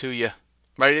of luck to you.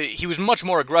 Right? He was much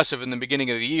more aggressive in the beginning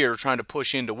of the year trying to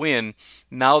push in to win.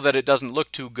 Now that it doesn't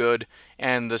look too good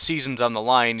and the season's on the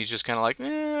line, he's just kind of like,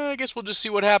 I guess we'll just see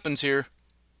what happens here.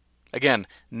 Again,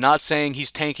 not saying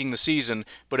he's tanking the season,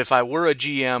 but if I were a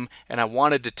GM and I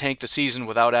wanted to tank the season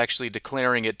without actually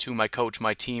declaring it to my coach,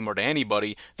 my team, or to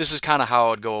anybody, this is kind of how I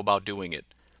would go about doing it.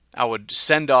 I would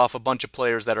send off a bunch of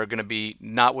players that are going to be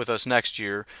not with us next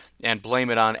year and blame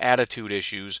it on attitude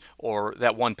issues or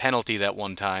that one penalty that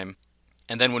one time.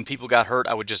 And then when people got hurt,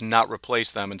 I would just not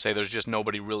replace them and say there's just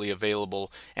nobody really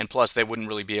available. And plus, they wouldn't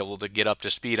really be able to get up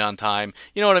to speed on time.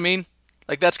 You know what I mean?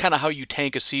 Like, that's kind of how you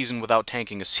tank a season without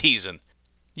tanking a season.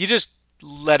 You just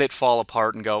let it fall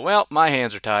apart and go, well, my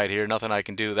hands are tied here. Nothing I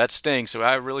can do. That stinks. So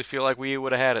I really feel like we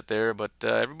would have had it there. But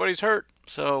everybody's hurt.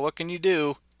 So what can you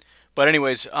do? But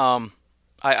anyways,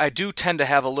 I do tend to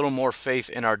have a little more faith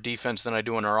in our defense than I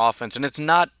do in our offense. And it's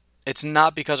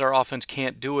not because our offense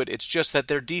can't do it. It's just that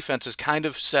their defense is kind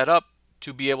of set up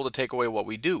to be able to take away what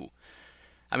we do.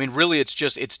 I mean, really, it's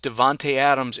Davante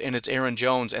Adams and it's Aaron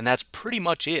Jones, and that's pretty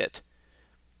much it.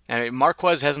 And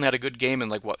Marquez hasn't had a good game in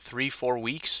 3-4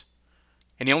 weeks,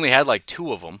 and he only had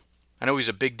 2 of them. I know he's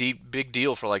a big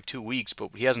deal for 2 weeks, but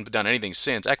he hasn't done anything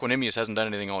since. Equinemius hasn't done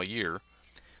anything all year.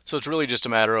 So it's really just a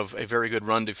matter of a very good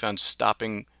run defense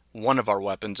stopping one of our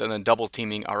weapons and then double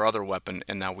teaming our other weapon,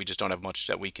 and now we just don't have much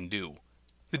that we can do.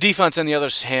 The defense, on the other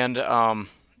hand,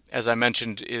 as I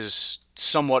mentioned, is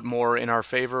somewhat more in our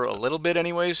favor, a little bit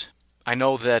anyways. I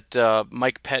know that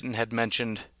Mike Pettin had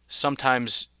mentioned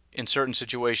sometimes in certain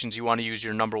situations you want to use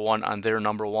your number 1 on their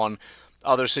number 1.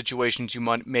 Other situations you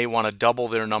may want to double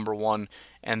their number 1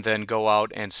 and then go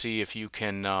out and see if you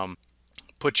can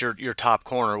put your top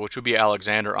corner, which would be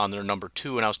Alexander, on their number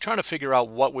 2. And I was trying to figure out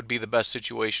what would be the best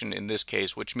situation in this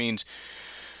case, which means,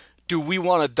 do we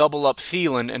want to double up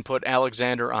Thielen and put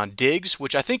Alexander on Diggs,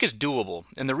 which I think is doable.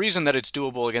 And the reason that it's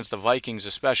doable against the Vikings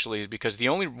especially is because the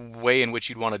only way in which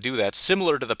you'd want to do that,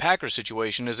 similar to the Packers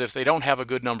situation, is if they don't have a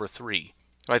good number 3.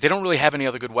 Right? They don't really have any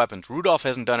other good weapons. Rudolph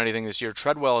hasn't done anything this year.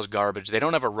 Treadwell is garbage. They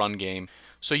don't have a run game.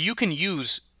 So you can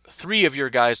use 3 of your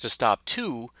guys to stop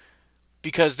 2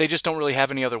 because they just don't really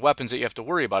have any other weapons that you have to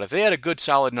worry about. If they had a good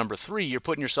solid number 3, you're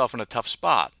putting yourself in a tough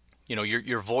spot.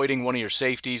 You're voiding one of your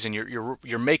safeties and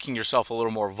you're making yourself a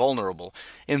little more vulnerable.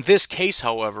 In this case,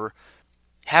 however,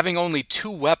 having only 2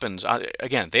 weapons,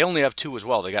 again, they only have 2 as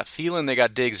well. They got Thielen, they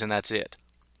got Diggs, and that's it.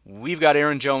 We've got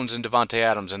Aaron Jones and Davante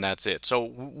Adams, and that's it. So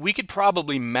we could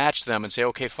probably match them and say,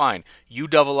 okay, fine, you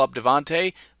double up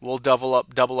Davante, we'll double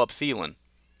up Thielen.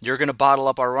 You're going to bottle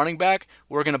up our running back,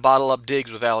 we're going to bottle up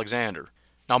Diggs with Alexander.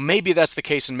 Now, maybe that's the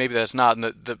case and maybe that's not. And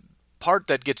the part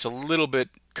that gets a little bit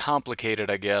complicated,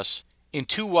 I guess, in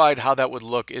 2 wide, how that would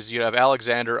look is you'd have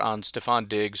Alexander on Stephon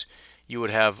Diggs. You would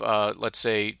have, let's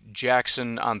say,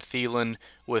 Jackson on Thielen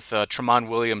with Tramon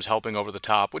Williams helping over the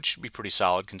top, which would be pretty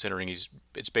solid considering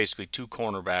it's basically 2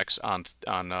 cornerbacks on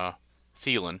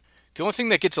Thielen. The only thing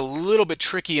that gets a little bit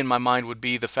tricky in my mind would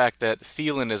be the fact that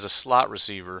Thielen is a slot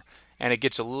receiver, and it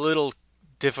gets a little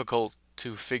difficult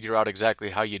to figure out exactly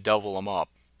how you double him up.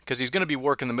 Because he's going to be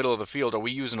working the middle of the field. Are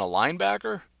we using a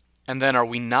linebacker? And then are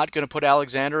we not going to put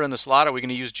Alexander in the slot? Are we going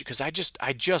to use... Because I just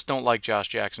don't like Josh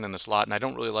Jackson in the slot, and I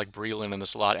don't really like Breeland in the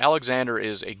slot. Alexander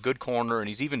is a good corner, and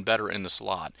he's even better in the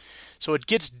slot. So it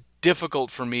gets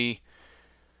difficult for me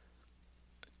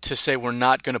to say we're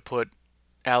not going to put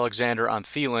Alexander on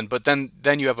Thielen, but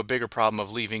then you have a bigger problem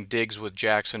of leaving Diggs with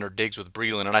Jackson or Diggs with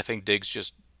Breeland, and I think Diggs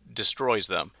just destroys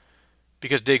them.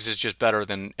 Because Diggs is just better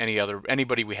than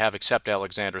anybody we have except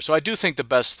Alexander. So I do think the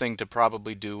best thing to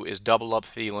probably do is double up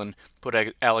Thielen,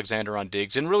 put Alexander on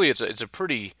Diggs, and really it's a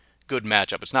pretty good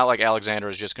matchup. It's not like Alexander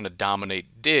is just going to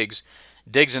dominate Diggs.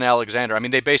 Diggs and Alexander, I mean,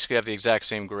 they basically have the exact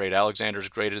same grade. Alexander's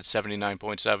graded at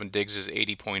 79.7, Diggs is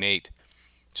 80.8.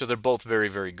 So they're both very,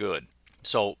 very good.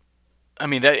 So, I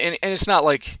mean, and it's not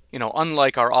like,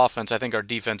 unlike our offense, I think our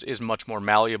defense is much more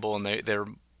malleable, and they're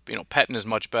Pettine is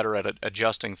much better at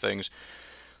adjusting things.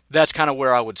 That's kind of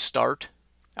where I would start.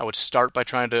 I would start by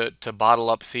trying to bottle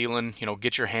up Thielen,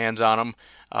 get your hands on him,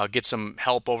 get some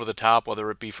help over the top, whether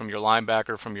it be from your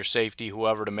linebacker, from your safety,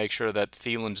 whoever, to make sure that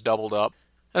Thielen's doubled up.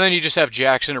 And then you just have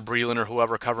Jackson or Breeland or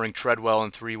whoever covering Treadwell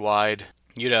in 3 wide.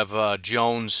 You'd have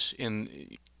Jones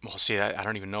in... Well, see, I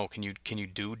don't even know. Can you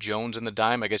do Jones in the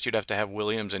dime? I guess you'd have to have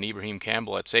Williams and Ibrahim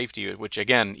Campbell at safety, which,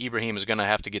 again, Ibrahim is going to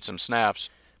have to get some snaps.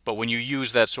 But when you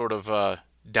use that sort of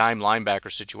dime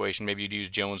linebacker situation, maybe you'd use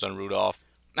Jones on Rudolph.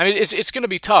 I mean, it's going to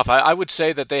be tough. I would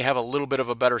say that they have a little bit of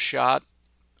a better shot,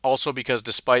 also because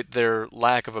despite their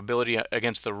lack of ability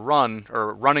against the run,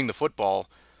 or running the football,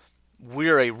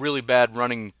 we're a really bad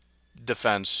running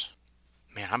defense.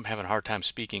 Man, I'm having a hard time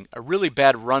speaking. A really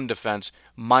bad run defense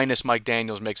minus Mike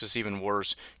Daniels makes us even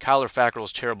worse. Kyler Fackrell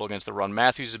is terrible against the run.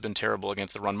 Matthews has been terrible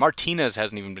against the run. Martinez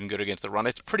hasn't even been good against the run.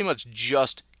 It's pretty much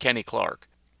just Kenny Clark.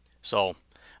 So,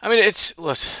 I mean,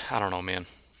 listen, I don't know, man.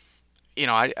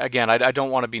 I don't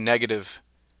want to be negative,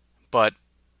 but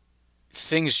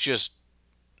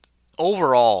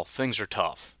overall, things are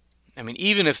tough. I mean,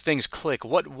 even if things click,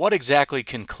 what exactly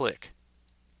can click?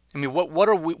 I mean,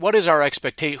 what is our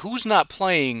expectation? Who's not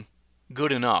playing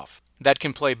good enough that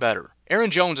can play better? Aaron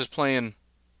Jones is playing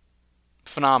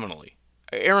phenomenally.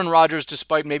 Aaron Rodgers,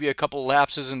 despite maybe a couple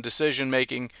lapses in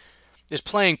decision-making, is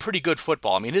playing pretty good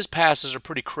football. I mean, his passes are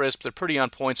pretty crisp. They're pretty on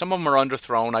point. Some of them are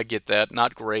underthrown. I get that.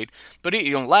 Not great. But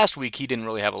last week he didn't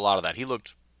really have a lot of that. He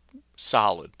looked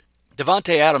solid.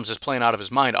 Davante Adams is playing out of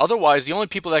his mind. Otherwise, the only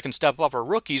people that can step up are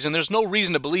rookies, and there's no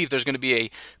reason to believe there's going to be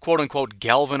a quote-unquote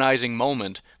galvanizing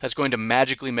moment that's going to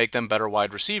magically make them better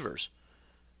wide receivers.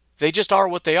 They just are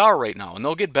what they are right now, and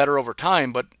they'll get better over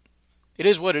time, but it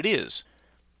is what it is.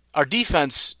 Our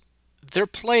defense... They're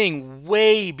playing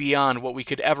way beyond what we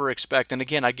could ever expect. And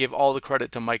again, I give all the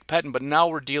credit to Mike Pettine, but now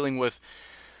we're dealing with,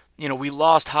 we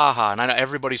lost HaHa, and I know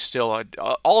everybody's still,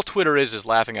 all Twitter is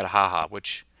laughing at HaHa,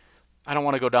 which I don't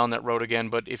want to go down that road again,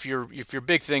 but if your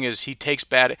big thing is he takes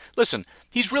listen,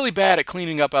 he's really bad at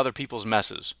cleaning up other people's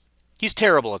messes. He's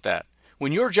terrible at that.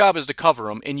 When your job is to cover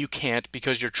him and you can't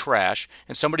because you're trash,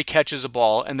 and somebody catches a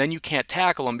ball and then you can't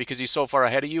tackle him because he's so far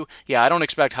ahead of you, I don't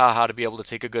expect HaHa to be able to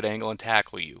take a good angle and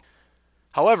tackle you.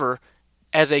 However,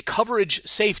 as a coverage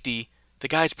safety, the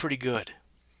guy's pretty good.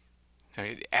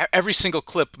 Every single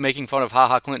clip making fun of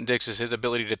HaHa Clinton Dix is his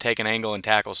ability to take an angle and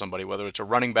tackle somebody, whether it's a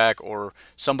running back or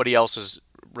somebody else's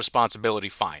responsibility,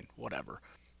 fine, whatever.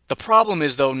 The problem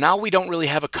is, though, now we don't really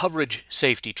have a coverage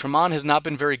safety. Tramon has not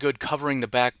been very good covering the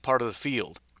back part of the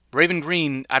field. Raven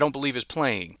Green, I don't believe, is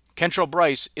playing. Kentrell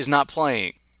Bryce is not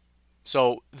playing.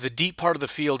 So the deep part of the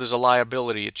field is a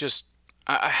liability. It just,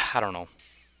 I don't know.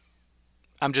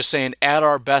 I'm just saying, at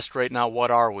our best right now,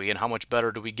 what are we, and how much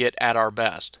better do we get at our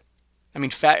best? I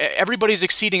mean, everybody's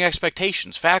exceeding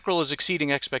expectations. Fackrell is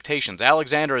exceeding expectations.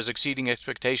 Alexander is exceeding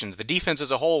expectations. The defense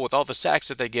as a whole, with all the sacks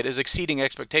that they get, is exceeding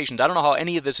expectations. I don't know how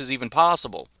any of this is even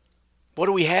possible. What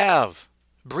do we have?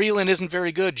 Breeland isn't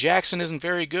very good. Jackson isn't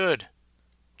very good.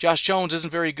 Josh Jones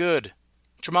isn't very good.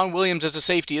 Tramon Williams as a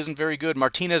safety isn't very good.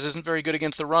 Martinez isn't very good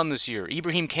against the run this year.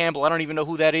 Ibrahim Campbell, I don't even know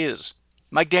who that is.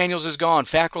 Mike Daniels is gone.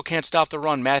 Fackrell can't stop the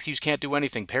run. Matthews can't do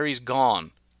anything. Perry's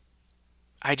gone.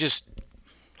 I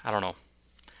don't know.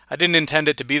 I didn't intend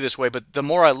it to be this way, but the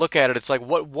more I look at it, it's like,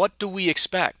 what do we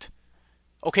expect?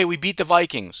 Okay, we beat the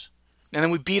Vikings, and then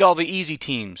we beat all the easy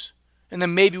teams, and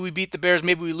then maybe we beat the Bears,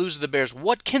 maybe we lose to the Bears.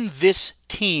 What can this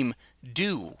team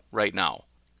do right now?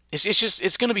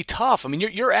 It's going to be tough. I mean,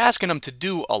 you're asking them to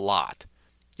do a lot.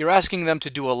 You're asking them to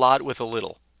do a lot with a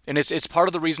little. And it's part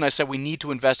of the reason I said we need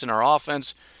to invest in our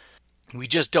offense. We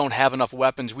just don't have enough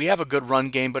weapons. We have a good run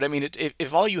game, but I mean,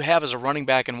 if all you have is a running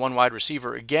back and one wide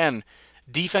receiver, again,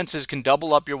 defenses can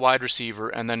double up your wide receiver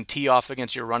and then tee off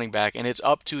against your running back, and it's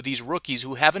up to these rookies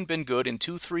who haven't been good in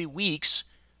 2-3 weeks,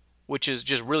 which is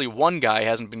just really one guy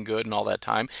hasn't been good in all that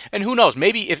time. And who knows,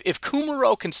 maybe if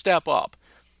Kumerow can step up,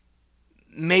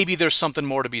 maybe there's something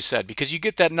more to be said, because you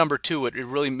get that number 2, it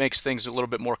really makes things a little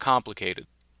bit more complicated.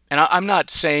 And I'm not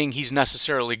saying he's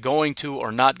necessarily going to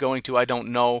or not going to, I don't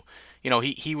know. You know,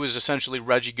 he was essentially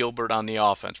Reggie Gilbert on the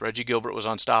offense. Reggie Gilbert was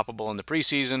unstoppable in the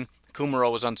preseason.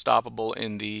 Kumerow was unstoppable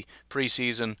in the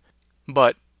preseason.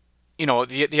 But, you know,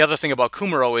 the other thing about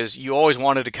Kumerow is you always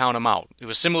wanted to count him out. It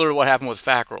was similar to what happened with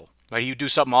Fackrell. Right? You do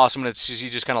something awesome, and you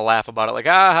just kind of laugh about it, like,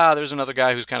 there's another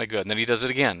guy who's kind of good. And then he does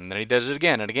it again, and then he does it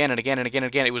again, and again, and again, and again,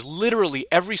 and again. It was literally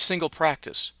every single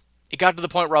practice. It got to the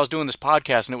point where I was doing this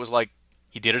podcast, and it was like,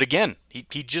 he did it again. He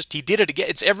did it again.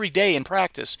 It's every day in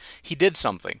practice, he did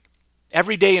something.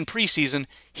 Every day in preseason,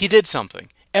 he did something.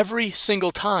 Every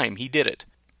single time he did it.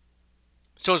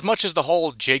 So as much as the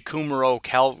whole Jake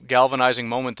Kumerow galvanizing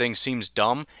moment thing seems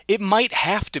dumb, it might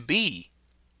have to be.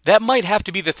 That might have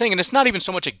to be the thing. And it's not even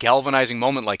so much a galvanizing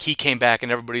moment like he came back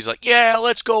and everybody's like, yeah,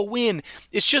 let's go win.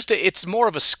 It's more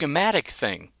of a schematic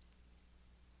thing.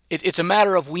 It's a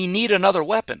matter of we need another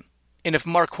weapon. And if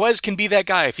Marquez can be that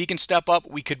guy, if he can step up,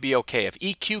 we could be okay. If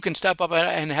EQ can step up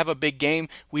and have a big game,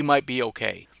 we might be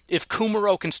okay. If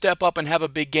Kumerow can step up and have a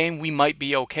big game, we might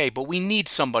be okay. But we need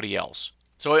somebody else.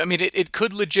 So, I mean, it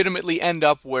could legitimately end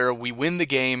up where we win the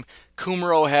game.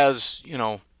 Kumerow has, you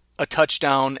know, a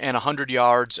touchdown and 100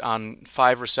 yards on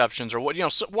 5 receptions or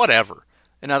whatever.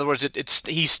 In other words,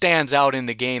 he stands out in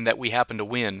the game that we happen to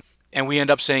win. And we end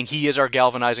up saying he is our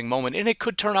galvanizing moment. And it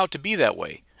could turn out to be that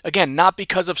way. Again, not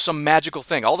because of some magical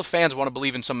thing. All the fans want to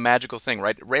believe in some magical thing,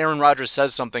 right? Aaron Rodgers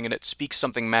says something and it speaks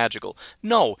something magical.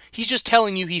 No, he's just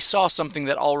telling you he saw something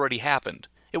that already happened.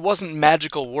 It wasn't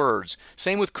magical words.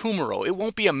 Same with Kumerow. It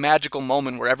won't be a magical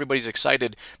moment where everybody's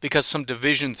excited because some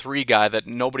Division III guy that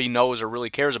nobody knows or really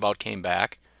cares about came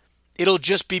back. It'll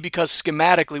just be because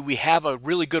schematically we have a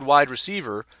really good wide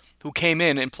receiver who came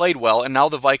in and played well, and now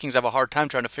the Vikings have a hard time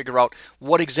trying to figure out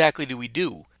what exactly do we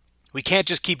do. We can't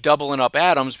just keep doubling up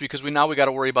Adams because we got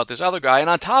to worry about this other guy. And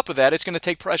on top of that, it's going to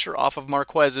take pressure off of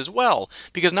Marquez as well.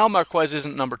 Because now Marquez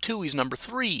isn't number 2, he's number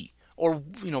 3. Or,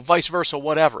 vice versa,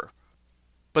 whatever.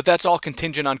 But that's all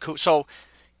contingent on... So,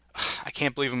 I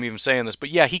can't believe I'm even saying this. But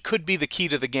yeah, he could be the key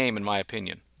to the game, in my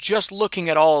opinion. Just looking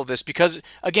at all of this. Because,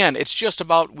 again, it's just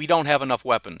about we don't have enough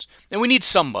weapons. And we need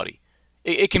somebody.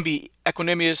 It can be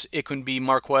Equanimeous, it can be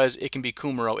Marquez, it can be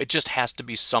Kumerow. It just has to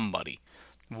be somebody.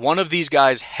 One of these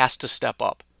guys has to step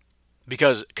up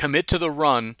because commit to the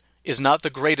run is not the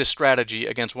greatest strategy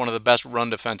against one of the best run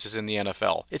defenses in the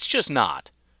NFL. It's just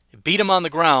not. Beat them on the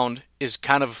ground is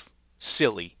kind of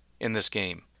silly in this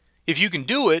game. If you can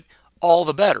do it, all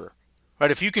the better.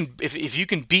 Right? If you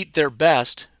can beat their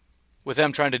best with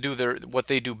them trying to do what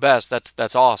they do best,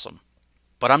 that's awesome.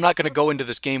 But I'm not going to go into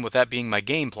this game with that being my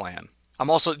game plan. I'm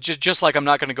also just like I'm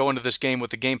not going to go into this game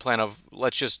with the game plan of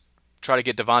let's just try to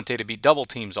get Devontae to beat double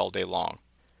teams all day long.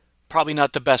 Probably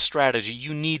not the best strategy.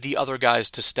 You need the other guys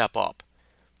to step up.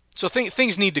 So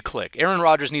things need to click. Aaron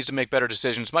Rodgers needs to make better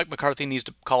decisions. Mike McCarthy needs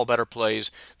to call better plays.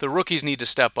 The rookies need to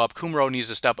step up. Kumerow needs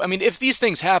to step up. I mean, if these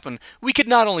things happen, we could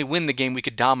not only win the game, we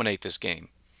could dominate this game.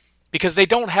 Because they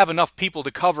don't have enough people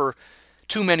to cover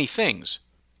too many things.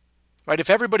 Right?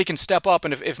 If everybody can step up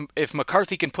and if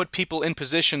McCarthy can put people in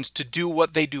positions to do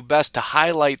what they do best, to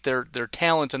highlight their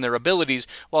talents and their abilities,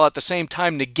 while at the same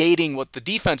time negating what the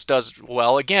defense does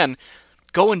well, again,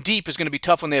 going deep is going to be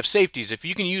tough when they have safeties. If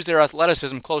you can use their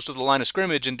athleticism close to the line of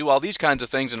scrimmage and do all these kinds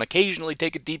of things and occasionally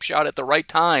take a deep shot at the right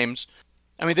times,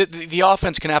 I mean, the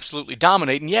offense can absolutely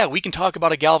dominate, and yeah, we can talk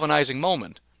about a galvanizing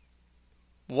moment.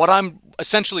 What I'm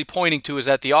essentially pointing to is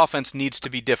that the offense needs to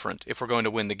be different if we're going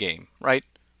to win the game, right?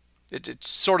 It's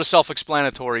sort of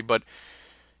self-explanatory, but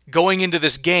going into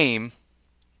this game,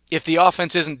 if the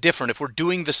offense isn't different, if we're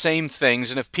doing the same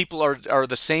things, and if people are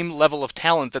the same level of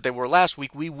talent that they were last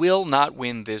week, we will not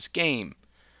win this game.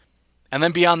 And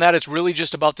then beyond that, it's really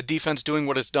just about the defense doing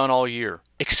what it's done all year,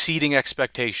 exceeding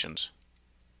expectations.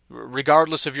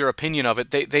 Regardless of your opinion of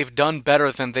it, they've done better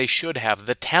than they should have.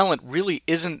 The talent really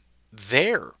isn't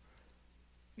there.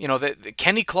 You know,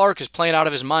 Kenny Clark is playing out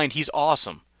of his mind. He's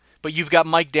awesome. But you've got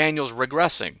Mike Daniels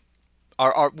regressing.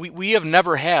 We have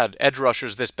never had edge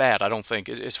rushers this bad, I don't think,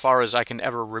 as far as I can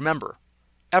ever remember.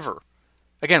 Ever.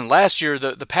 Again, last year,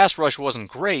 the pass rush wasn't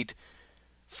great,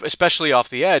 especially off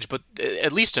the edge, but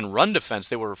at least in run defense,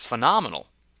 they were phenomenal.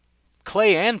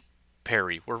 Clay and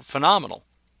Perry were phenomenal.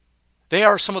 They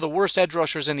are some of the worst edge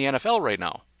rushers in the NFL right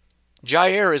now.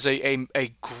 Jair is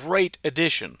a great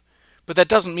addition, but that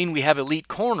doesn't mean we have elite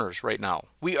corners right now.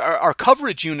 Our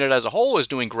coverage unit as a whole is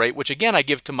doing great, which again I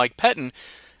give to Mike Pettin,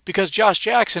 because Josh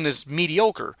Jackson is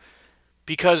mediocre,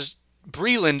 because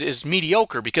Breeland is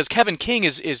mediocre, because Kevin King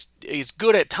is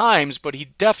good at times, but he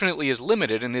definitely is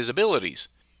limited in his abilities.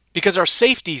 Because our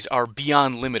safeties are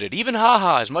beyond limited. Even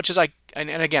HaHa, as much as and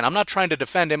again, I'm not trying to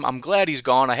defend him. I'm glad he's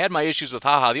gone. I had my issues with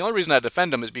HaHa. The only reason I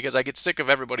defend him is because I get sick of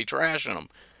everybody trashing him.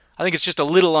 I think it's just a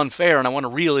little unfair, and I want to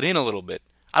reel it in a little bit.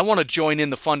 I want to join in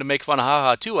the fun to make fun of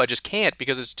HaHa too. I just can't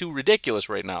because it's too ridiculous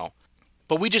right now.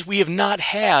 But we have not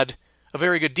had a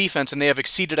very good defense, and they have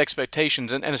exceeded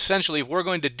expectations. And essentially, if we're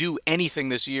going to do anything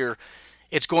this year,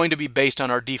 it's going to be based on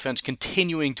our defense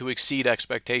continuing to exceed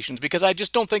expectations, because I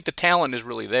just don't think the talent is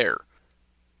really there.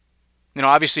 You know,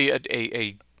 obviously,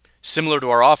 a similar to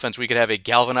our offense, we could have a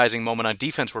galvanizing moment on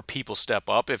defense where people step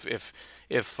up. If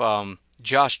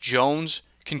Josh Jones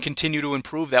can continue to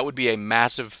improve, that would be a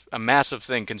massive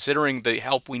thing, considering the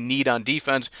help we need on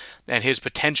defense and his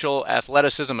potential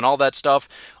athleticism and all that stuff.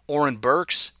 Oren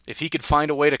Burks, if he could find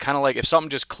a way to kind of like, if something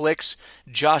just clicks,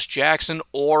 Josh Jackson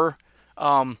or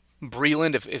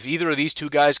Breeland, if either of these two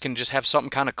guys can just have something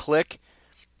kind of click,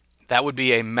 that would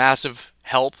be a massive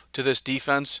help to this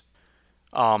defense.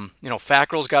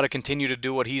 Fackrell's got to continue to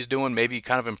do what he's doing, maybe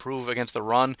kind of improve against the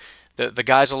run. The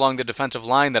guys along the defensive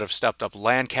line that have stepped up,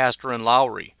 Lancaster and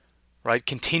Lowry, right?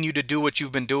 Continue to do what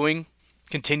you've been doing.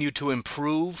 Continue to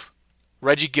improve.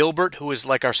 Reggie Gilbert, who is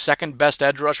like our second best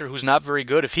edge rusher, who's not very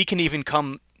good, if he can even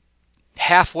come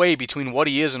halfway between what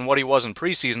he is and what he was in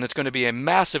preseason, it's going to be a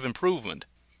massive improvement.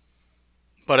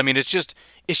 But I mean, it's just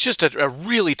a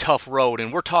really tough road,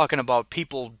 and we're talking about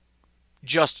people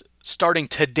just starting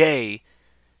today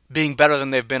being better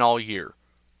than they've been all year.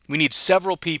 We need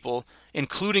several people,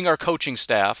 including our coaching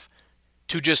staff,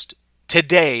 to just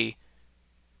today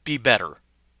be better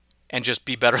and just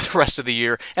be better the rest of the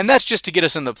year. And that's just to get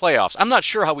us in the playoffs. I'm not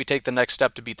sure how we take the next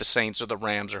step to beat the Saints or the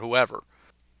Rams or whoever.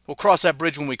 We'll cross that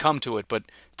bridge when we come to it, but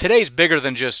today's bigger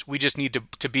than just we just need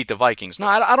to beat the Vikings. No,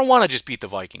 I don't want to just beat the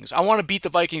Vikings. I want to beat the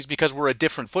Vikings because we're a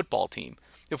different football team.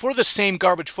 If we're the same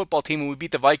garbage football team and we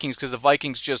beat the Vikings because the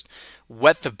Vikings just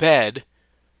wet the bed,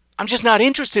 I'm just not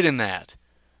interested in that.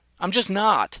 I'm just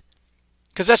not.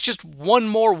 Because that's just one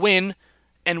more win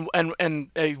and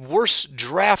a worse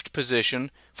draft position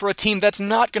for a team that's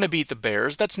not going to beat the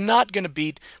Bears, that's not going to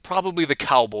beat probably the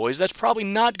Cowboys, that's probably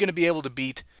not going to be able to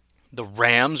beat the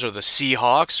Rams or the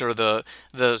Seahawks or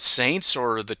the Saints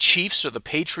or the Chiefs or the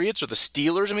Patriots or the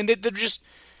Steelers. I mean, they're just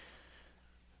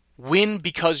win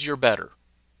because you're better.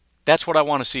 That's what I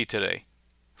want to see today.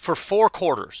 For 4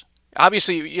 quarters.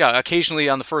 Obviously, yeah, occasionally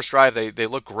on the first drive they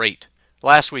look great.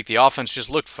 Last week the offense just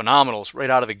looked phenomenal right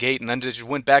out of the gate, and then it just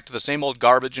went back to the same old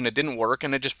garbage and it didn't work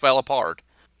and it just fell apart.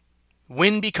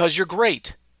 Win because you're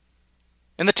great.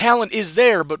 And the talent is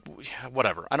there, but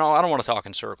whatever. I don't want to talk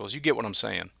in circles. You get what I'm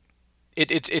saying.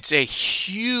 It's a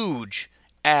huge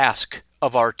ask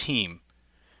of our team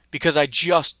because I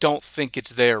just don't think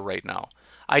it's there right now.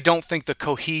 I don't think the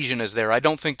cohesion is there. I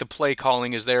don't think the play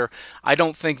calling is there. I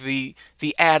don't think the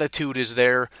attitude is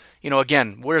there. You know,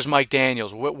 again, where's Mike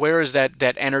Daniels? Where is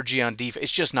that energy on defense?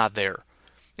 It's just not there.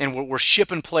 And we're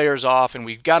shipping players off, and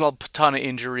we've got a ton of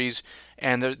injuries.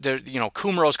 And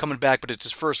Kumerow's coming back, but it's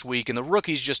his first week, and the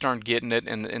rookies just aren't getting it,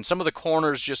 and some of the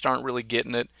corners just aren't really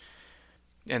getting it.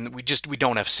 And we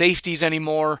don't have safeties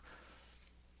anymore.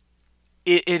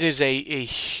 It is a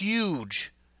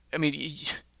huge,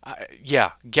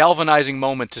 galvanizing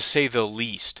moment to say the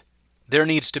least. There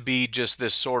needs to be just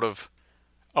this sort of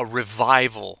a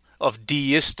revival of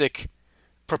deistic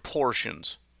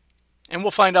proportions. And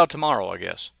we'll find out tomorrow, I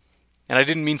guess. And I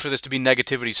didn't mean for this to be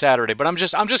negativity Saturday, but I'm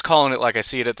just calling it like I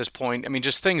see it at this point. I mean,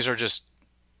 just things are just,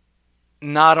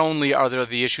 not only are there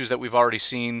the issues that we've already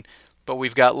seen, but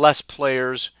we've got less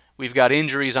players. We've got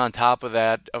injuries on top of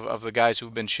that, of the guys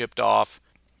who've been shipped off.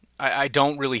 I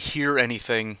don't really hear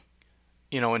anything,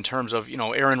 in terms of,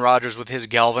 Aaron Rodgers with his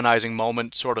galvanizing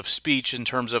moment sort of speech in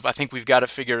terms of, I think we've got it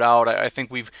figured out. I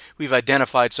think we've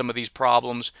identified some of these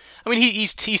problems. I mean,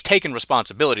 he's taken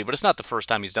responsibility, but it's not the first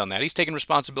time he's done that. He's taken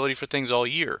responsibility for things all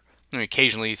year. I mean,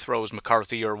 occasionally he throws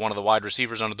McCarthy or one of the wide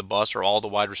receivers under the bus, or all the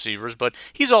wide receivers, but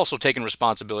he's also taken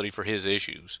responsibility for his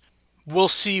issues. We'll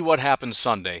see what happens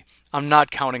Sunday. I'm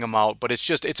not counting him out, but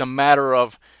it's a matter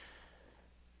of,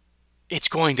 it's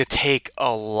going to take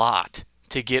a lot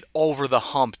to get over the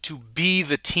hump, to be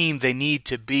the team they need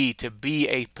to be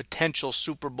a potential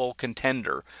Super Bowl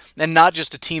contender, and not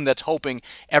just a team that's hoping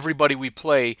everybody we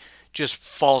play just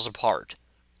falls apart.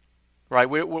 Right?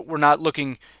 We're not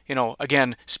looking,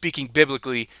 again, speaking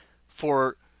biblically,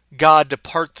 for God to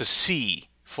part the sea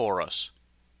for us.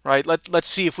 Right? Let's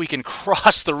see if we can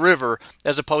cross the river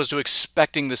as opposed to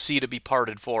expecting the sea to be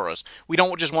parted for us. We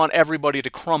don't just want everybody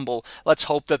to crumble. Let's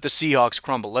hope that the Seahawks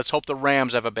crumble. Let's hope the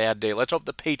Rams have a bad day. Let's hope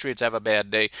the Patriots have a bad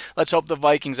day. Let's hope the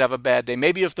Vikings have a bad day.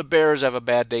 Maybe if the Bears have a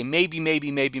bad day, maybe,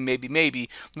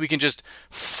 we can just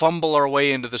fumble our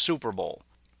way into the Super Bowl.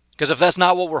 Because if that's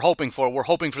not what we're hoping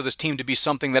for this team to be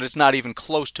something that it's not even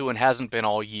close to and hasn't been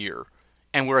all year.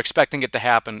 And we're expecting it to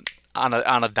happen on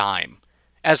a dime.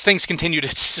 As things continue to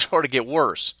sort of get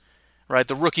worse, right?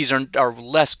 The rookies are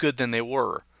less good than they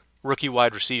were, rookie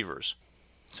wide receivers.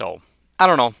 So, I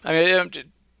don't know. I mean,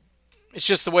 it's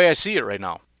just the way I see it right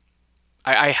now.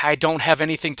 I don't have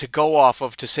anything to go off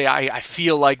of to say I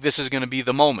feel like this is going to be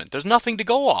the moment. There's nothing to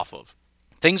go off of.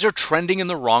 Things are trending in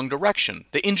the wrong direction.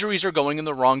 The injuries are going in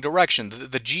the wrong direction.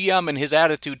 The GM and his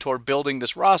attitude toward building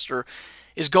this roster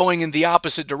is going in the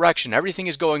opposite direction. Everything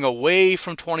is going away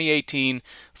from 2018,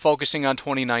 focusing on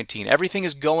 2019. Everything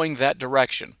is going that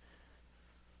direction.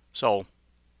 So,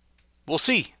 we'll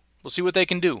see. We'll see what they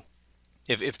can do.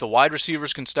 If the wide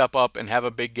receivers can step up and have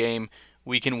a big game,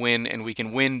 we can win, and we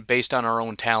can win based on our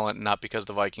own talent, not because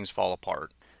the Vikings fall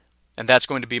apart. And that's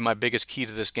going to be my biggest key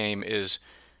to this game is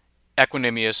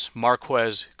Equanimeous,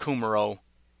 Marquez, Kumerow.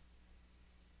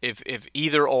 If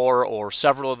either or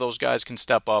several of those guys can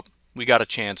step up, we got a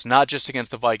chance, not just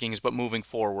against the Vikings, but moving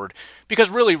forward. Because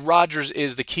really, Rodgers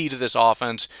is the key to this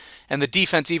offense, and the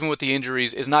defense, even with the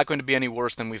injuries, is not going to be any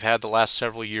worse than we've had the last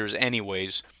several years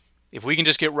anyways. If we can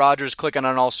just get Rodgers clicking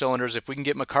on all cylinders, if we can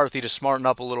get McCarthy to smarten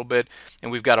up a little bit, and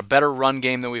we've got a better run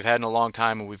game than we've had in a long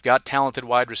time, and we've got talented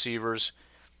wide receivers,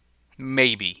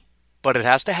 maybe. But it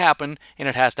has to happen, and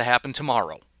it has to happen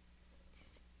tomorrow.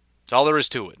 That's all there is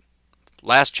to it.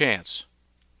 Last chance.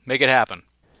 Make it happen.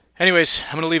 Anyways,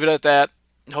 I'm going to leave it at that.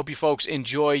 Hope you folks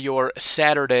enjoy your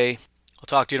Saturday. I'll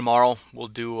talk to you tomorrow. We'll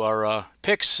do our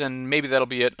picks, and maybe that'll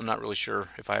be it. I'm not really sure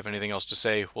if I have anything else to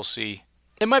say. We'll see.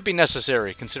 It might be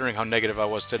necessary, considering how negative I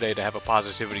was today, to have a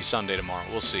Positivity Sunday tomorrow.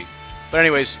 We'll see. But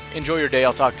anyways, enjoy your day.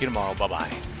 I'll talk to you tomorrow.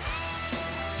 Bye-bye.